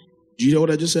perfections. Do you hear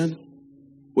what I just said?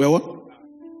 We're what?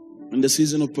 In the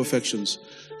season of perfections.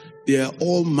 There are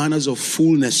all manners of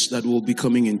fullness that we'll be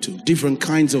coming into. Different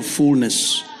kinds of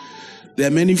fullness. There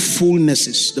are many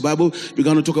fullnesses. The Bible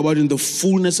began to talk about in the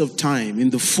fullness of time, in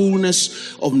the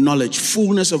fullness of knowledge,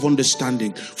 fullness of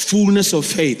understanding, fullness of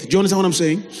faith. Do you understand what I'm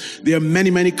saying? There are many,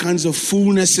 many kinds of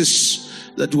fullnesses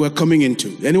that we're coming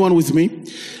into. Anyone with me?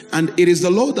 And it is the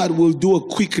Lord that will do a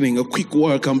quickening, a quick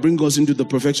work, and bring us into the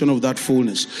perfection of that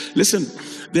fullness. Listen,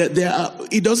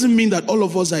 it doesn't mean that all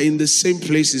of us are in the same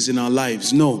places in our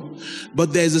lives. No.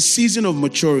 But there's a season of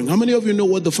maturing. How many of you know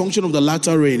what the function of the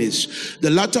latter rain is? The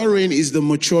latter rain is the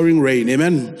maturing rain.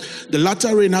 Amen. The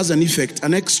latter rain has an effect,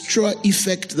 an extra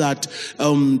effect that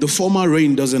the former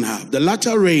rain doesn't have. The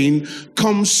latter rain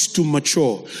comes to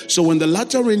mature. So when the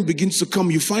latter rain begins to come,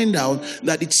 you find out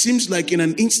that it seems like in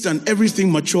an instant,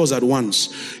 everything matures at once.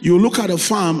 You look at a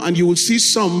farm and you will see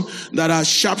some that are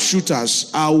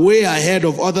sharpshooters are way ahead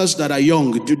of others that are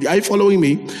young. Are you following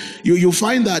me? You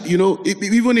find that,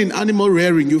 even in animal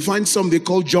rearing, you find some they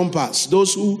call jumpers.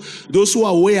 Those who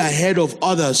are way ahead of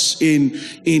others and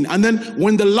then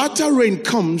when the latter rain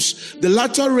comes, the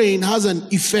latter rain has an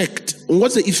effect. And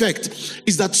what's the effect?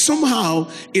 Is that somehow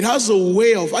it has a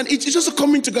way of, and it's just a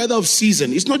coming together of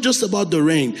season. It's not just about the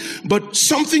rain, but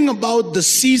something about the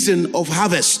season of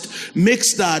harvest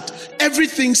makes that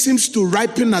everything seems to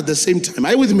ripen at the same time.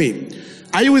 Are you with me?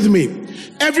 Are you with me?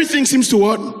 Everything seems to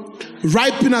what?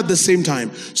 Ripen at the same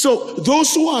time. So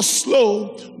those who are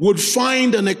slow would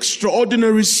find an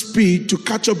extraordinary speed to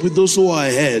catch up with those who are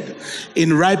ahead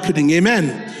in ripening.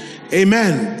 Amen.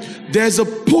 Amen. There's a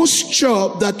posture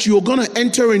that you're going to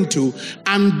enter into,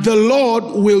 and the Lord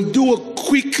will do a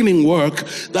quickening work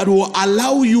that will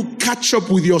allow you catch up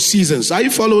with your seasons. Are you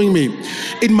following me?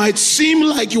 It might seem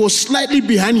like you are slightly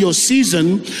behind your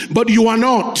season, but you are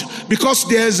not, because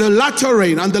there's a latter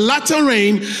rain, and the latter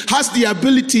rain has the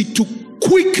ability to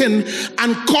quicken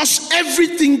and cause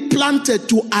everything planted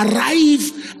to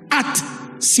arrive at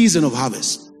season of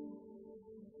harvest.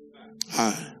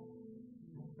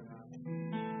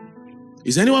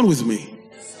 Is anyone with me?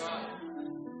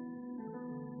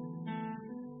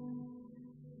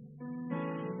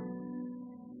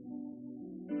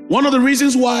 One of the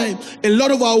reasons why a lot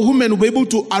of our women will be able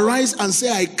to arise and say,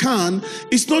 "I can,"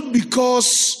 is not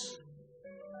because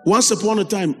once upon a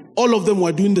time, all of them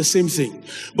were doing the same thing.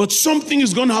 But something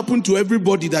is going to happen to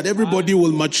everybody that everybody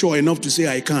will mature enough to say,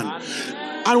 "I can."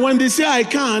 And when they say "I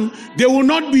can," they will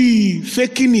not be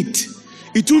faking it.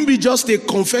 It won't be just a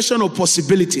confession of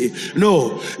possibility.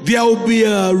 No, there will be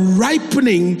a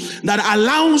ripening that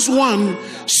allows one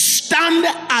stand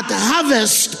at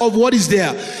harvest of what is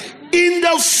there in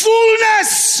the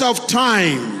fullness of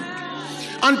time.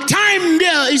 And time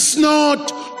there is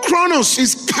not chronos,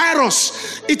 it's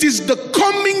kairos. It is the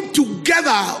coming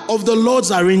together of the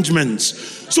Lord's arrangements.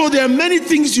 So there are many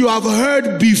things you have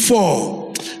heard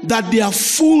before that their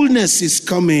fullness is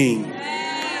coming.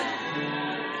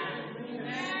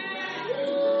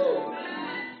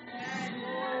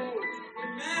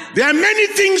 There are many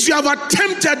things you have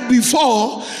attempted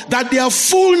before that their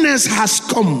fullness has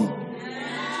come.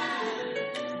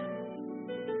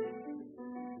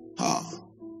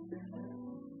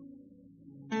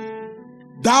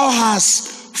 Thou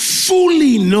hast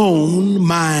fully known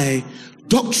my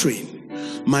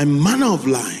doctrine, my manner of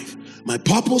life, my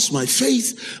purpose, my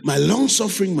faith, my long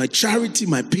suffering, my charity,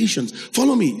 my patience.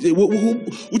 Follow me.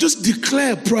 We'll just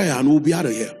declare prayer and we'll be out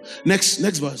of here. Next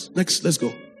verse. Let's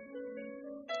go.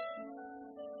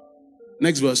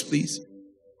 Next verse, please.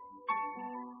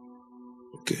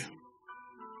 Okay.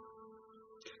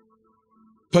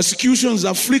 Persecutions,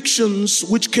 afflictions,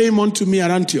 which came unto me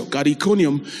at Antioch, at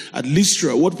Iconium, at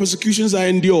Lystra. What persecutions I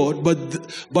endured,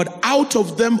 but out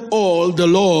of them all the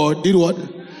Lord did what?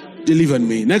 Delivered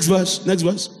me. Next verse.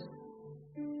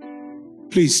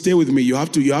 Please stay with me. You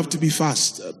have to be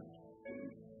fast.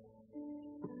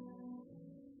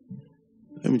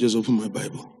 Let me just open my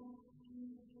Bible.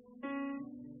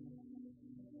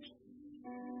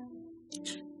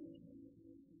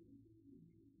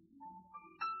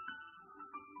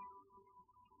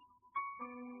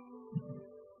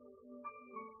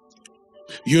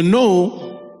 You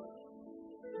know,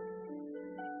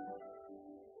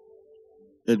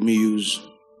 let me use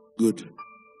good. It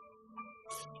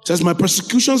says, my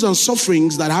persecutions and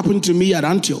sufferings that happened to me at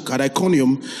Antioch, at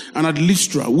Iconium, and at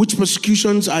Lystra, which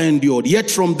persecutions I endured, yet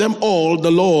from them all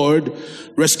the Lord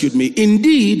rescued me.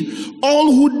 Indeed,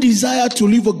 all who desire to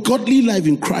live a godly life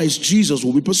in Christ Jesus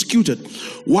will be persecuted,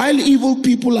 while evil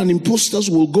people and impostors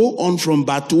will go on from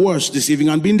bad to worse, deceiving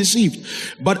and being deceived.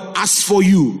 But as for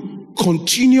you,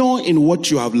 continue in what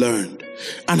you have learned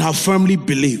and have firmly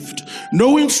believed,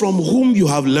 knowing from whom you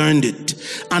have learned it,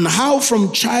 and how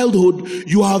from childhood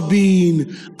you have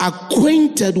been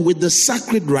acquainted with the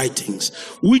sacred writings,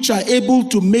 which are able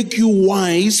to make you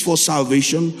wise for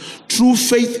salvation through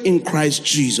faith in Christ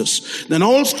Jesus. Then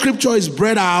all scripture is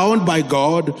breathed out by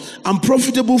God and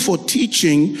profitable for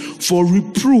teaching, for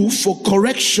reproof, for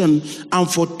correction, and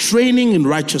for training in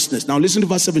righteousness. Now listen to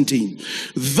verse 17.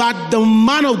 That the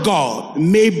man of God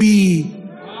may be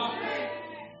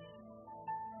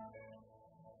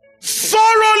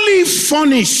thoroughly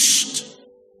furnished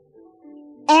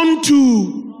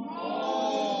unto.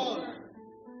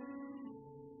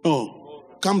 Oh,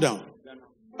 calm down.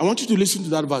 I want you to listen to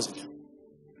that verse again.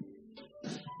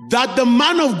 That the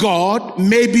man of God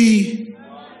may be,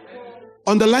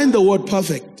 underline the word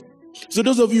perfect. So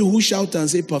those of you who shout and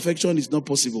say perfection is not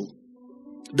possible,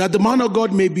 that the man of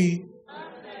God may be.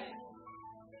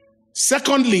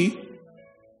 Secondly,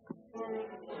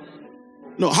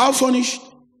 no, how furnished?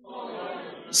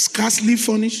 Scarcely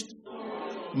furnished,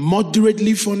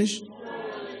 moderately furnished,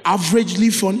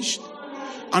 averagely furnished.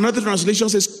 Another translation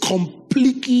says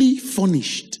completely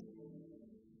furnished.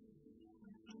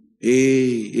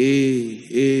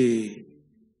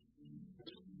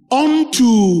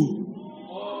 Unto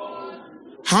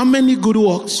how many good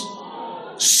works?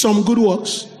 Some good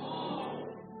works.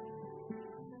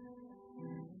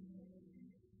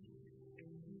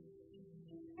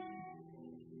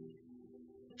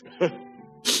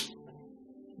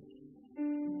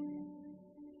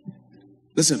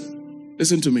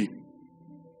 Listen to me.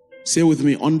 Say with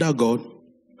me, under God,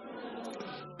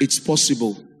 it's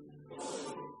possible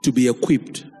to be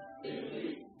equipped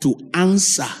to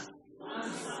answer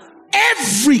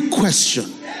every question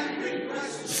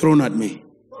thrown at me.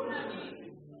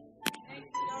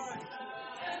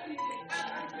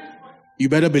 You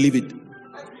better believe it.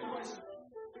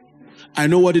 I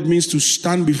know what it means to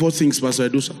stand before things, Pastor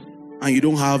Edosa, and you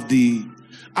don't have the.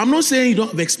 I'm not saying you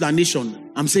don't have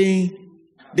explanation. I'm saying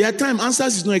there are times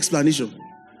answers is no explanation.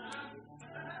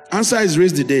 Answer is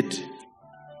raise the dead.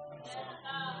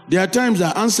 There are times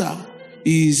the answer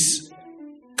is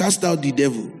cast out the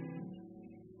devil.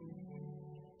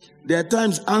 There are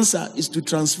times answer is to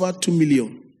transfer 2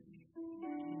 million.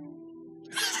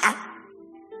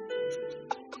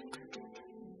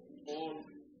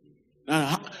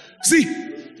 See,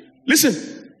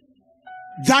 listen.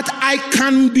 That I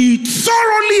can be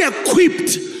thoroughly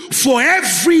equipped for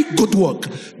every good work.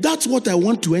 That's what I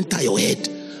want to enter your head.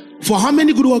 For how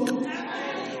many good work?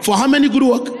 For how many good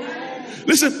work?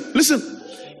 Listen.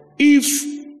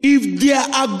 If there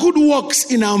are good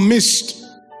works in our midst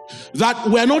that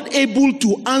we're not able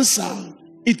to answer,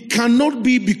 it cannot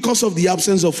be because of the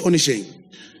absence of furnishing.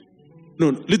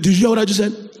 No, did you hear what I just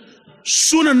said?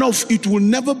 Soon enough, it will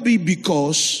never be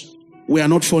because we are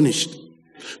not furnished.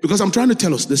 Because I'm trying to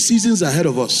tell us, the seasons ahead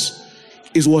of us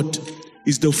is what?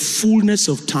 Is the fullness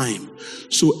of time.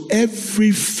 So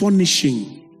every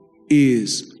furnishing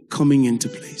is coming into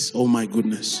place. Oh my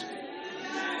goodness.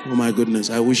 Oh my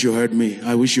goodness. I wish you heard me.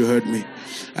 I wish you heard me.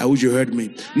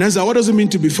 Nanza, what does it mean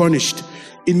to be furnished?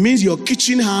 It means your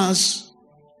kitchen has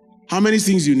how many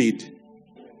things you need?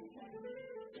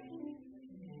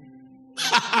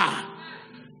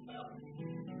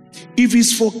 If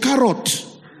it's for carrot,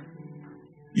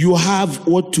 you have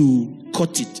what to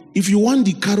cut it. If you want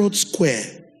the carrot square,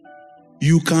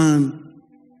 you can.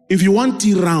 If you want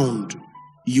it round,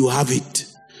 you have it.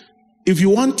 If you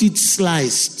want it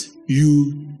sliced,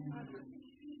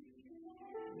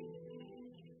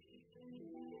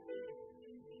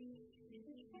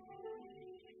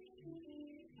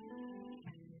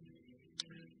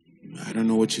 I don't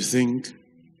know what you think,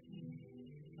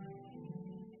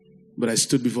 but I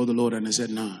stood before the Lord and I said,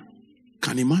 nah,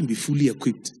 can a man be fully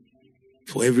equipped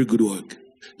for every good work?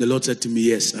 The Lord said to me,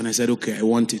 yes. And I said, okay, I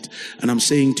want it. And I'm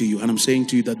saying to you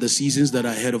that the seasons that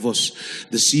are ahead of us,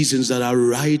 the seasons that are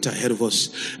right ahead of us,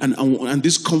 and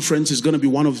this conference is going to be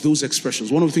one of those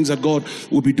expressions. One of the things that God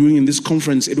will be doing in this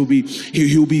conference, He'll be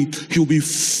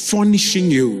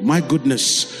furnishing you. My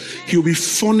goodness. He'll be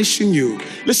furnishing you.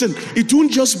 Listen, it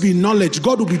won't just be knowledge.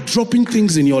 God will be dropping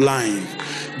things in your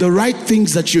life. The right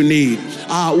things that you need.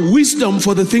 Wisdom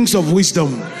for the things of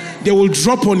wisdom. They will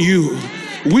drop on you.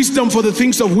 Wisdom for the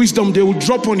things of wisdom, they will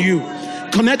drop on you.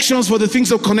 Connections for the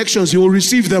things of connections, you will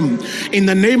receive them in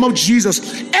the name of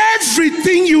Jesus.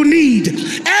 Everything you need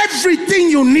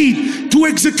to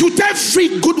execute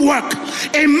every good work,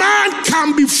 a man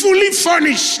can be fully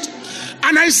furnished.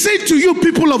 And I say to you,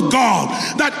 people of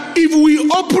God, that if we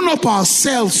open up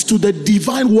ourselves to the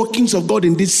divine workings of God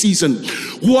in this season,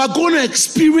 we are going to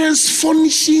experience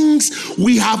furnishings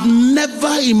we have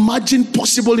never imagined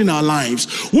possible in our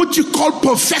lives. What you call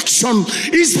perfection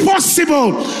is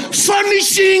possible.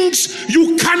 Furnishings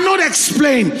you cannot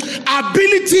explain.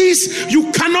 Abilities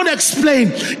you cannot explain.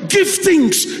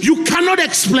 Giftings you cannot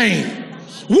explain.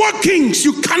 Workings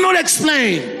you cannot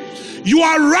explain. You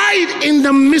are right in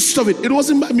the midst of it. It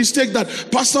wasn't by mistake that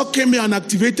Pastor came here and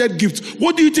activated gifts.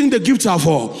 What do you think the gifts are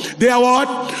for? They are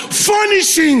what?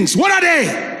 Furnishings. What are they?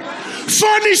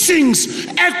 Furnishings.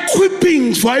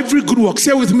 Equipping for every good work.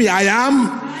 Say with me, I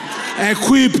am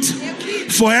equipped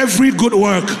for every good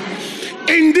work.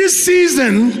 In this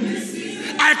season,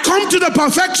 I come to the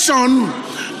perfection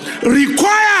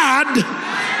required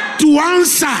to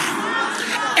answer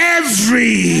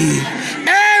every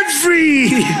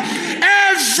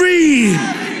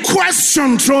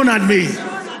question thrown at me.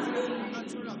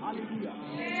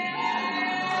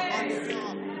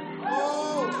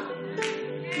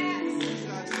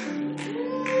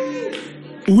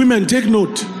 Women, take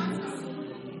note.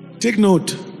 Take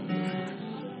note.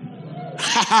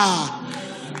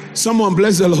 Someone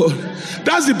bless the Lord.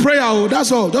 That's the prayer.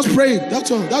 That's all. Just pray.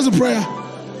 That's all. That's the prayer.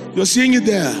 You're seeing it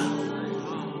there.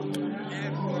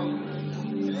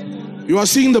 You are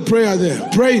seeing the prayer there.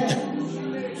 Pray it.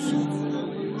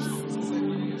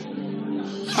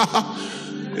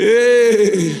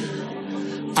 Hey,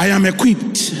 I am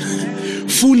equipped,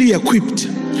 fully equipped,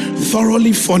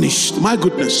 thoroughly furnished. My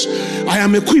goodness, I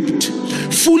am equipped,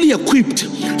 fully equipped,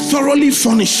 thoroughly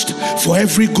furnished for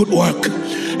every good work.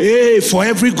 Hey, for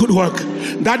every good work.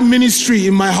 That ministry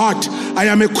in my heart, I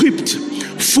am equipped,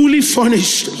 fully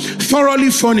furnished,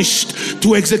 thoroughly furnished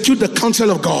to execute the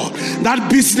counsel of God. That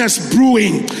business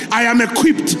brewing, I am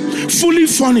equipped, fully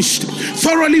furnished,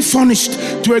 thoroughly furnished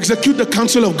to execute the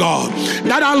counsel of God.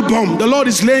 That album the Lord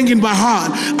is laying in my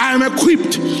heart, I am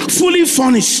equipped, fully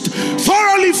furnished,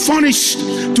 thoroughly furnished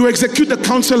to execute the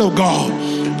counsel of God.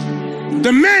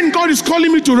 The men God is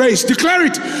calling me to raise, declare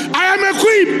it. I am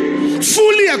equipped,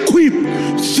 fully equipped,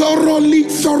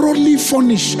 thoroughly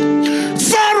furnished,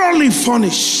 thoroughly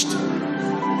furnished.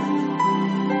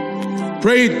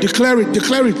 Pray it, declare it,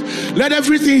 declare it. Let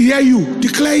everything hear you.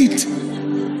 Declare it.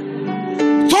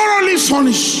 Thoroughly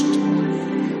furnished.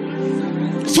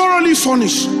 Thoroughly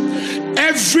furnished.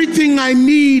 Everything I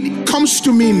need comes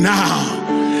to me now.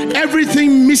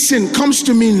 Everything missing comes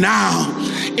to me now.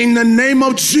 In the name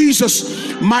of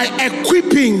Jesus, my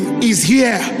equipping is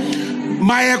here.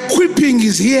 My equipping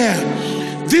is here.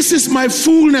 This is my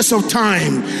fullness of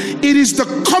time. It is the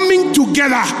coming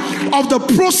together of the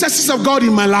processes of God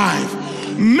in my life.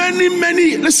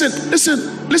 Many, listen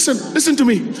to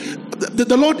me.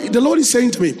 The Lord is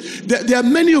saying to me, there are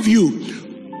many of you,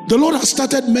 the Lord has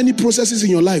started many processes in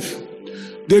your life.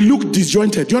 They look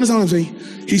disjointed. Do you understand what I'm saying?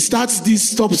 He starts this,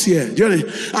 stops here. Do you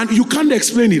understand? And you can't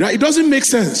explain it, right? It doesn't make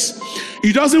sense.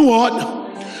 It doesn't what?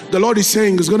 The Lord is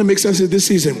saying it's going to make sense in this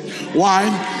season. Why?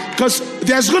 Because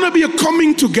there's going to be a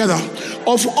coming together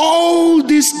of all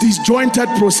these disjointed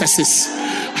processes.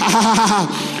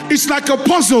 It's like a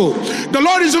puzzle. The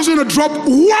Lord is just going to drop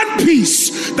one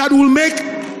piece that will make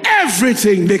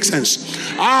everything make sense.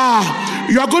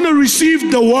 You are going to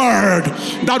receive the word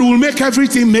that will make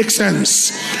everything make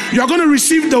sense. You are going to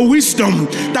receive the wisdom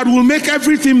that will make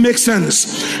everything make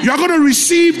sense. You are going to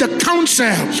receive the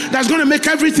counsel that's going to make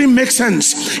everything make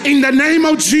sense. In the name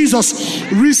of Jesus,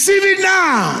 receive it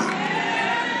now.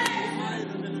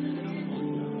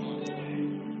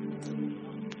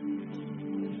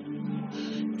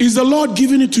 Is the Lord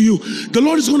giving it to you? The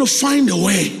Lord is going to find a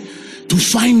way to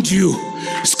find you.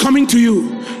 It's coming to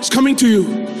you. It's coming to you.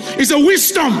 It's a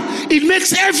wisdom. It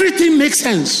makes everything make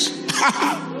sense.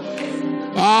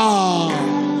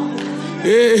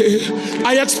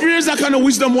 I experienced that kind of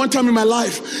wisdom one time in my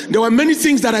life. There were many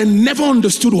things that I never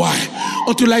understood why,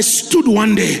 until I stood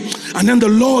one day and then the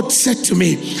Lord said to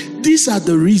me, these are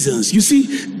the reasons. You see,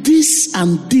 this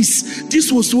and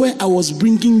this was where I was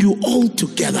bringing you all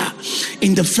together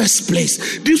in the first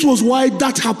place. This was why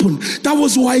that happened. That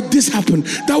was why this happened.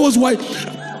 That was why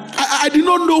I did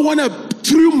not know when I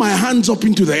threw my hands up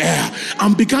into the air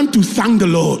and began to thank the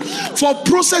Lord for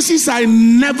processes I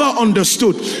never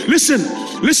understood. Listen,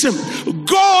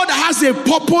 God has a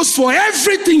purpose for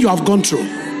everything you have gone through.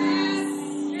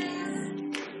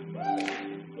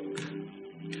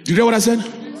 Did you hear what I said?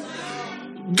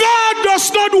 God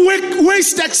does not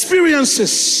waste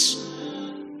experiences.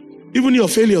 Even your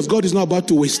failures, God is not about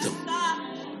to waste them.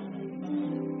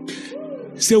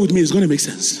 Stay with me, it's going to make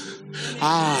sense.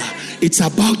 It's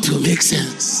about to make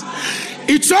sense.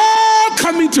 It's all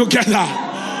coming together.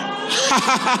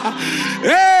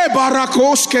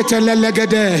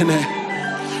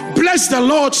 Bless the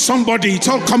Lord, somebody. It's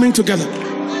all coming together.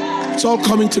 It's all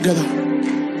coming together.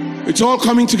 It's all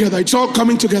coming together. It's all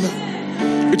coming together.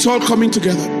 It's all coming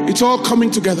together. It's all coming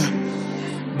together.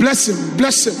 Bless him.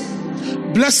 Bless him.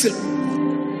 Bless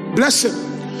him. Bless him.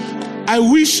 I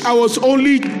wish I was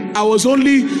only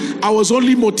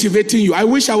motivating you. I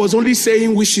wish I was only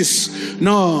saying wishes.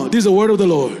 No, this is the word of the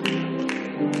Lord.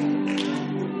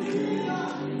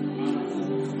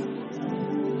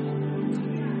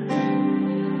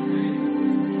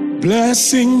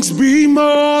 Blessings be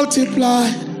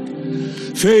multiplied,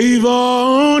 favor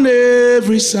on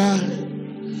every side.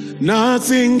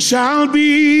 Nothing shall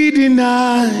be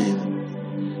denied.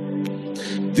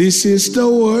 This is the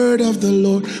word of the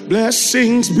Lord.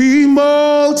 Blessings be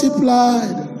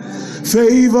multiplied,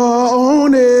 favor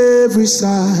on every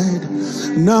side.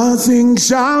 Nothing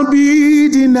shall be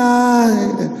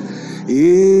denied.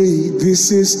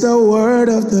 This is the word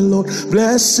of the Lord.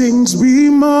 Blessings be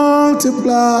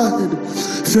multiplied,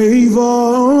 favor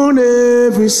on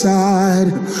every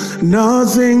side.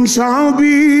 Nothing shall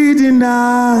be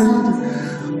denied.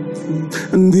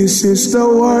 And this is the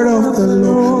word of the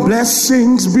Lord.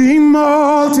 Blessings be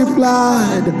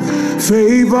multiplied,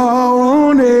 favor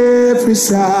on every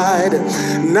side.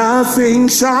 Nothing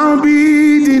shall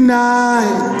be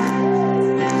denied.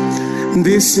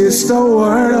 This is the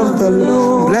word of the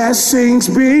Lord. Blessings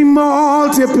be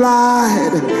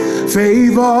multiplied,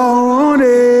 favor on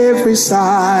every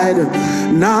side.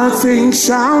 Nothing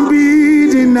shall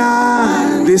be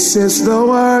denied. This is the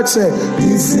word. Say,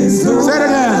 this is the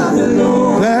word of the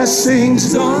Lord.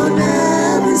 Blessings on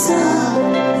every side.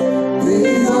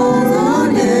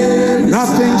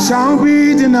 Nothing shall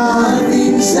be denied.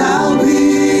 Nothing shall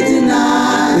be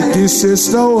denied. This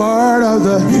is the word of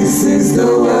the. This is the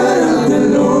word of the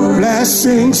Lord.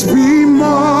 Blessings be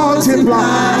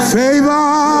multiplied, favor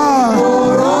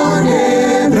on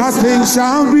every nothing side.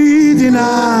 Shall be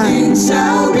denied. Nothing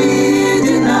shall be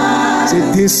denied.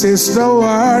 See, this is the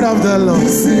word of the Lord.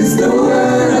 This is the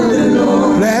word of the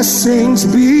Lord. Blessings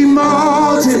be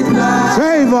multiplied,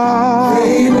 favor on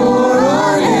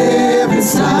every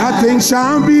side. Nothing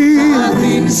shall be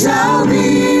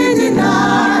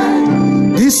denied.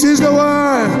 This is the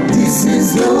word. This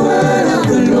is the word of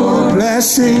the Lord.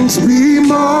 Blessings be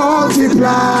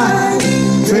multiplied,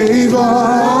 favor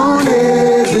on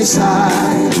every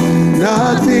side.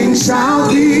 Nothing shall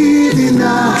be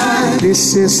denied.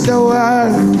 This is the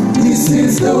word. This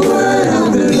is the word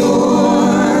of the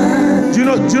Lord. Do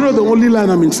you know the only line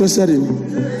I'm interested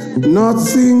in?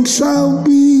 Nothing shall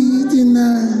be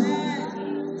denied.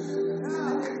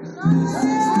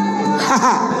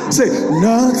 Say,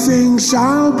 nothing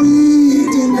shall be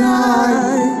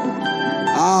denied.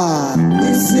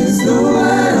 This is the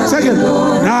word of Second, the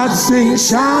Lord. nothing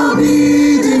shall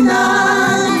be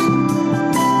denied.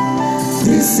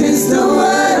 This is the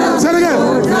word of Say it again. the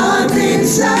Lord. Nothing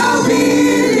shall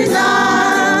be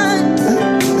denied.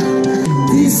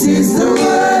 This is the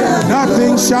word of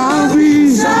Nothing shall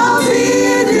be.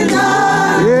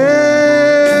 denied.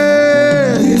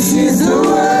 Yeah. This is the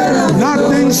word of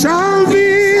Nothing shall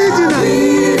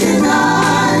be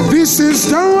denied. This is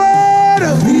the word.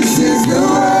 This is the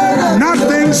word of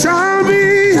Nothing shall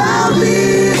be. denied.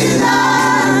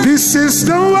 This is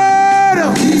the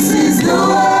word. This is the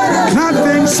word of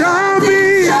Nothing shall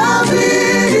be.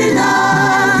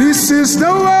 denied. This is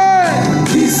the word.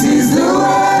 This is the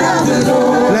word of the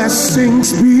Lord.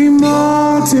 Blessings be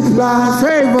multiplied.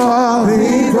 Favor.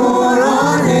 Favor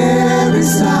on every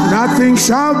side. Nothing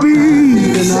shall be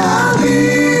Shall denied.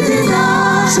 be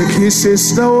denied. Say, this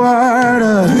is the word.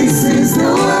 This is the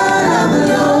word of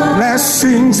the Lord.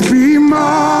 Blessings be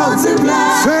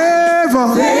multiplied.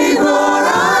 Favor. Favor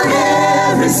on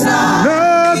every side.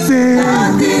 Nothing.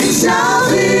 Nothing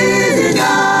shall be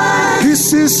denied.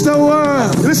 This is the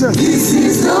word. Listen. This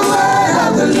is the word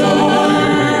of the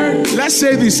Lord. Let's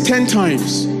say this 10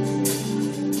 times.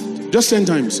 Just 10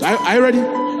 times. Are you ready?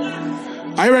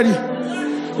 Are you ready?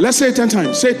 Let's say it 10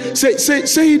 times. Say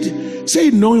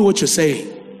it knowing what you're saying.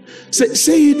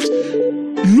 Say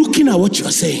it looking at what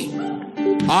you're saying.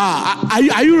 Are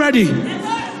you ready?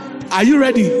 Are you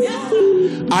ready?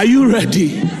 Are you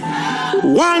ready?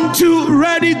 1, 2,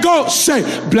 ready, go. Say,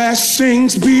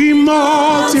 blessings be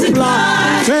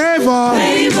multiplied. Favor.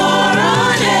 Favor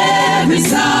on every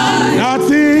side.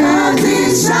 Nothing.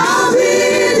 Nothing shall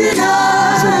be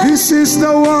denied. This is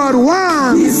the word.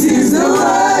 1. This is the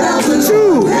word of the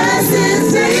 2.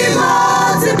 blessings be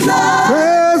multiplied.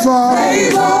 Favor.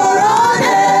 Favor on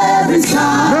every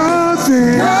side.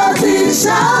 Nothing. Nothing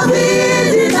shall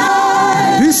be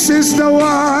denied. This is the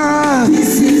word.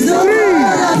 This is the 3.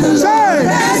 word of the Lord. Say.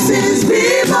 Blessings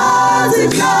be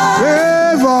multiplied.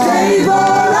 Favor. Favor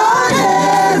on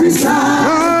every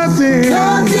side. Nothing.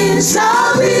 Nothing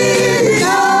shall be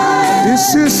denied.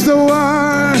 This is the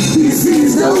word. This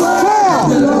is the word 4. of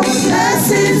the Lord.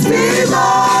 Blessings be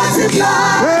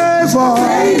multiplied. Favor.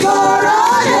 Favor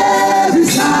on every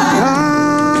side.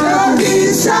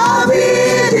 Nothing shall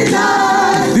be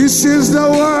denied. This is the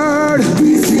word.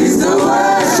 This is the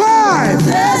word. 5.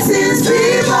 Blessings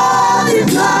be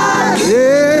multiplied.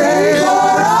 Yeah.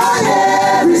 Favor on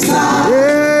every side.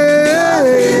 Yeah.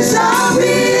 Nothing shall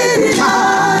be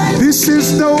denied. This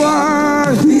is the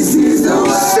word. This is the word of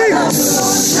the 6.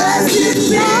 Lord. Blessings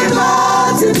be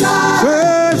multiplied.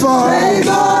 Favor.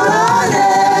 Favor on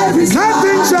every side.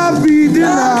 Nothing shall be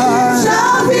denied.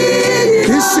 Shall be denied.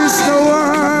 This is the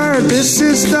word. This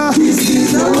is the This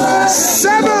is the word.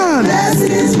 7.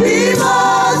 Blessings be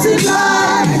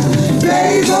multiplied.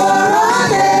 Favor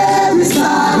on every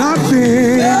side.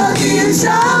 Nothing. Nothing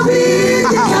shall be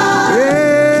denied.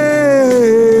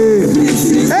 Yeah.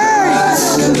 This is the 8. word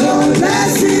of the Lord.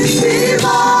 Blessings be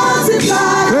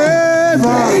multiplied.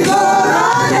 Favor. Favor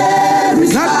on every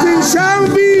side. Nothing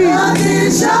shall be.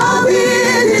 Nothing shall be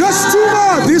denied. Just 2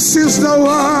 more. This is the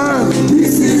word.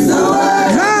 This is the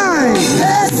word. 9.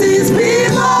 Blessings be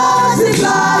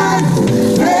multiplied.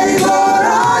 Favor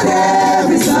on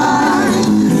every side.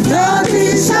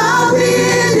 Nothing shall be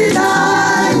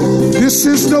denied. This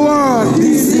is the word.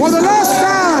 For the last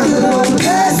time.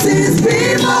 Blessings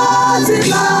be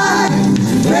multiplied.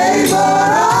 Favor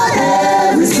on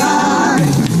every side.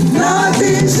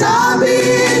 Nothing shall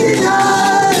be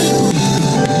denied.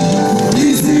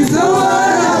 This is the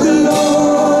word of the Lord.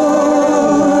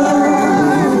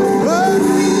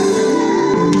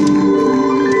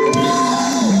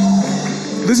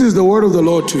 This is the word of the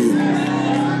Lord to you.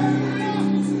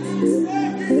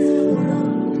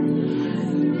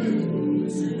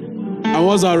 And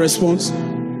what's our response?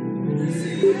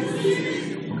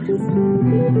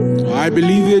 I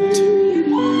believe it.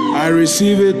 I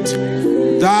receive it.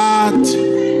 That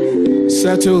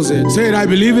settles it. Say it. I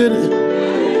believe it.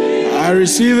 I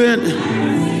receive it.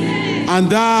 And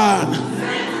that,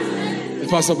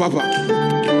 Pastor Papa.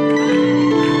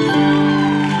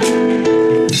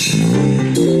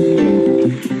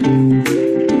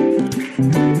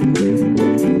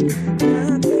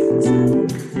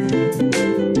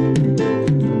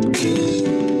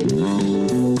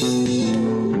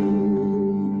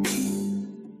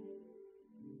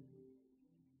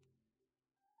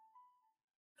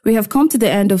 We have come to the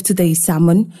end of today's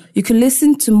sermon. You can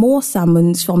listen to more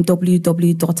sermons from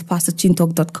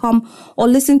www.pastorchintalk.com or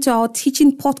listen to our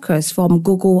teaching podcast from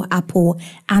Google, Apple,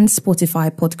 and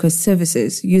Spotify podcast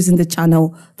services using the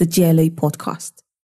channel The GLA Podcast.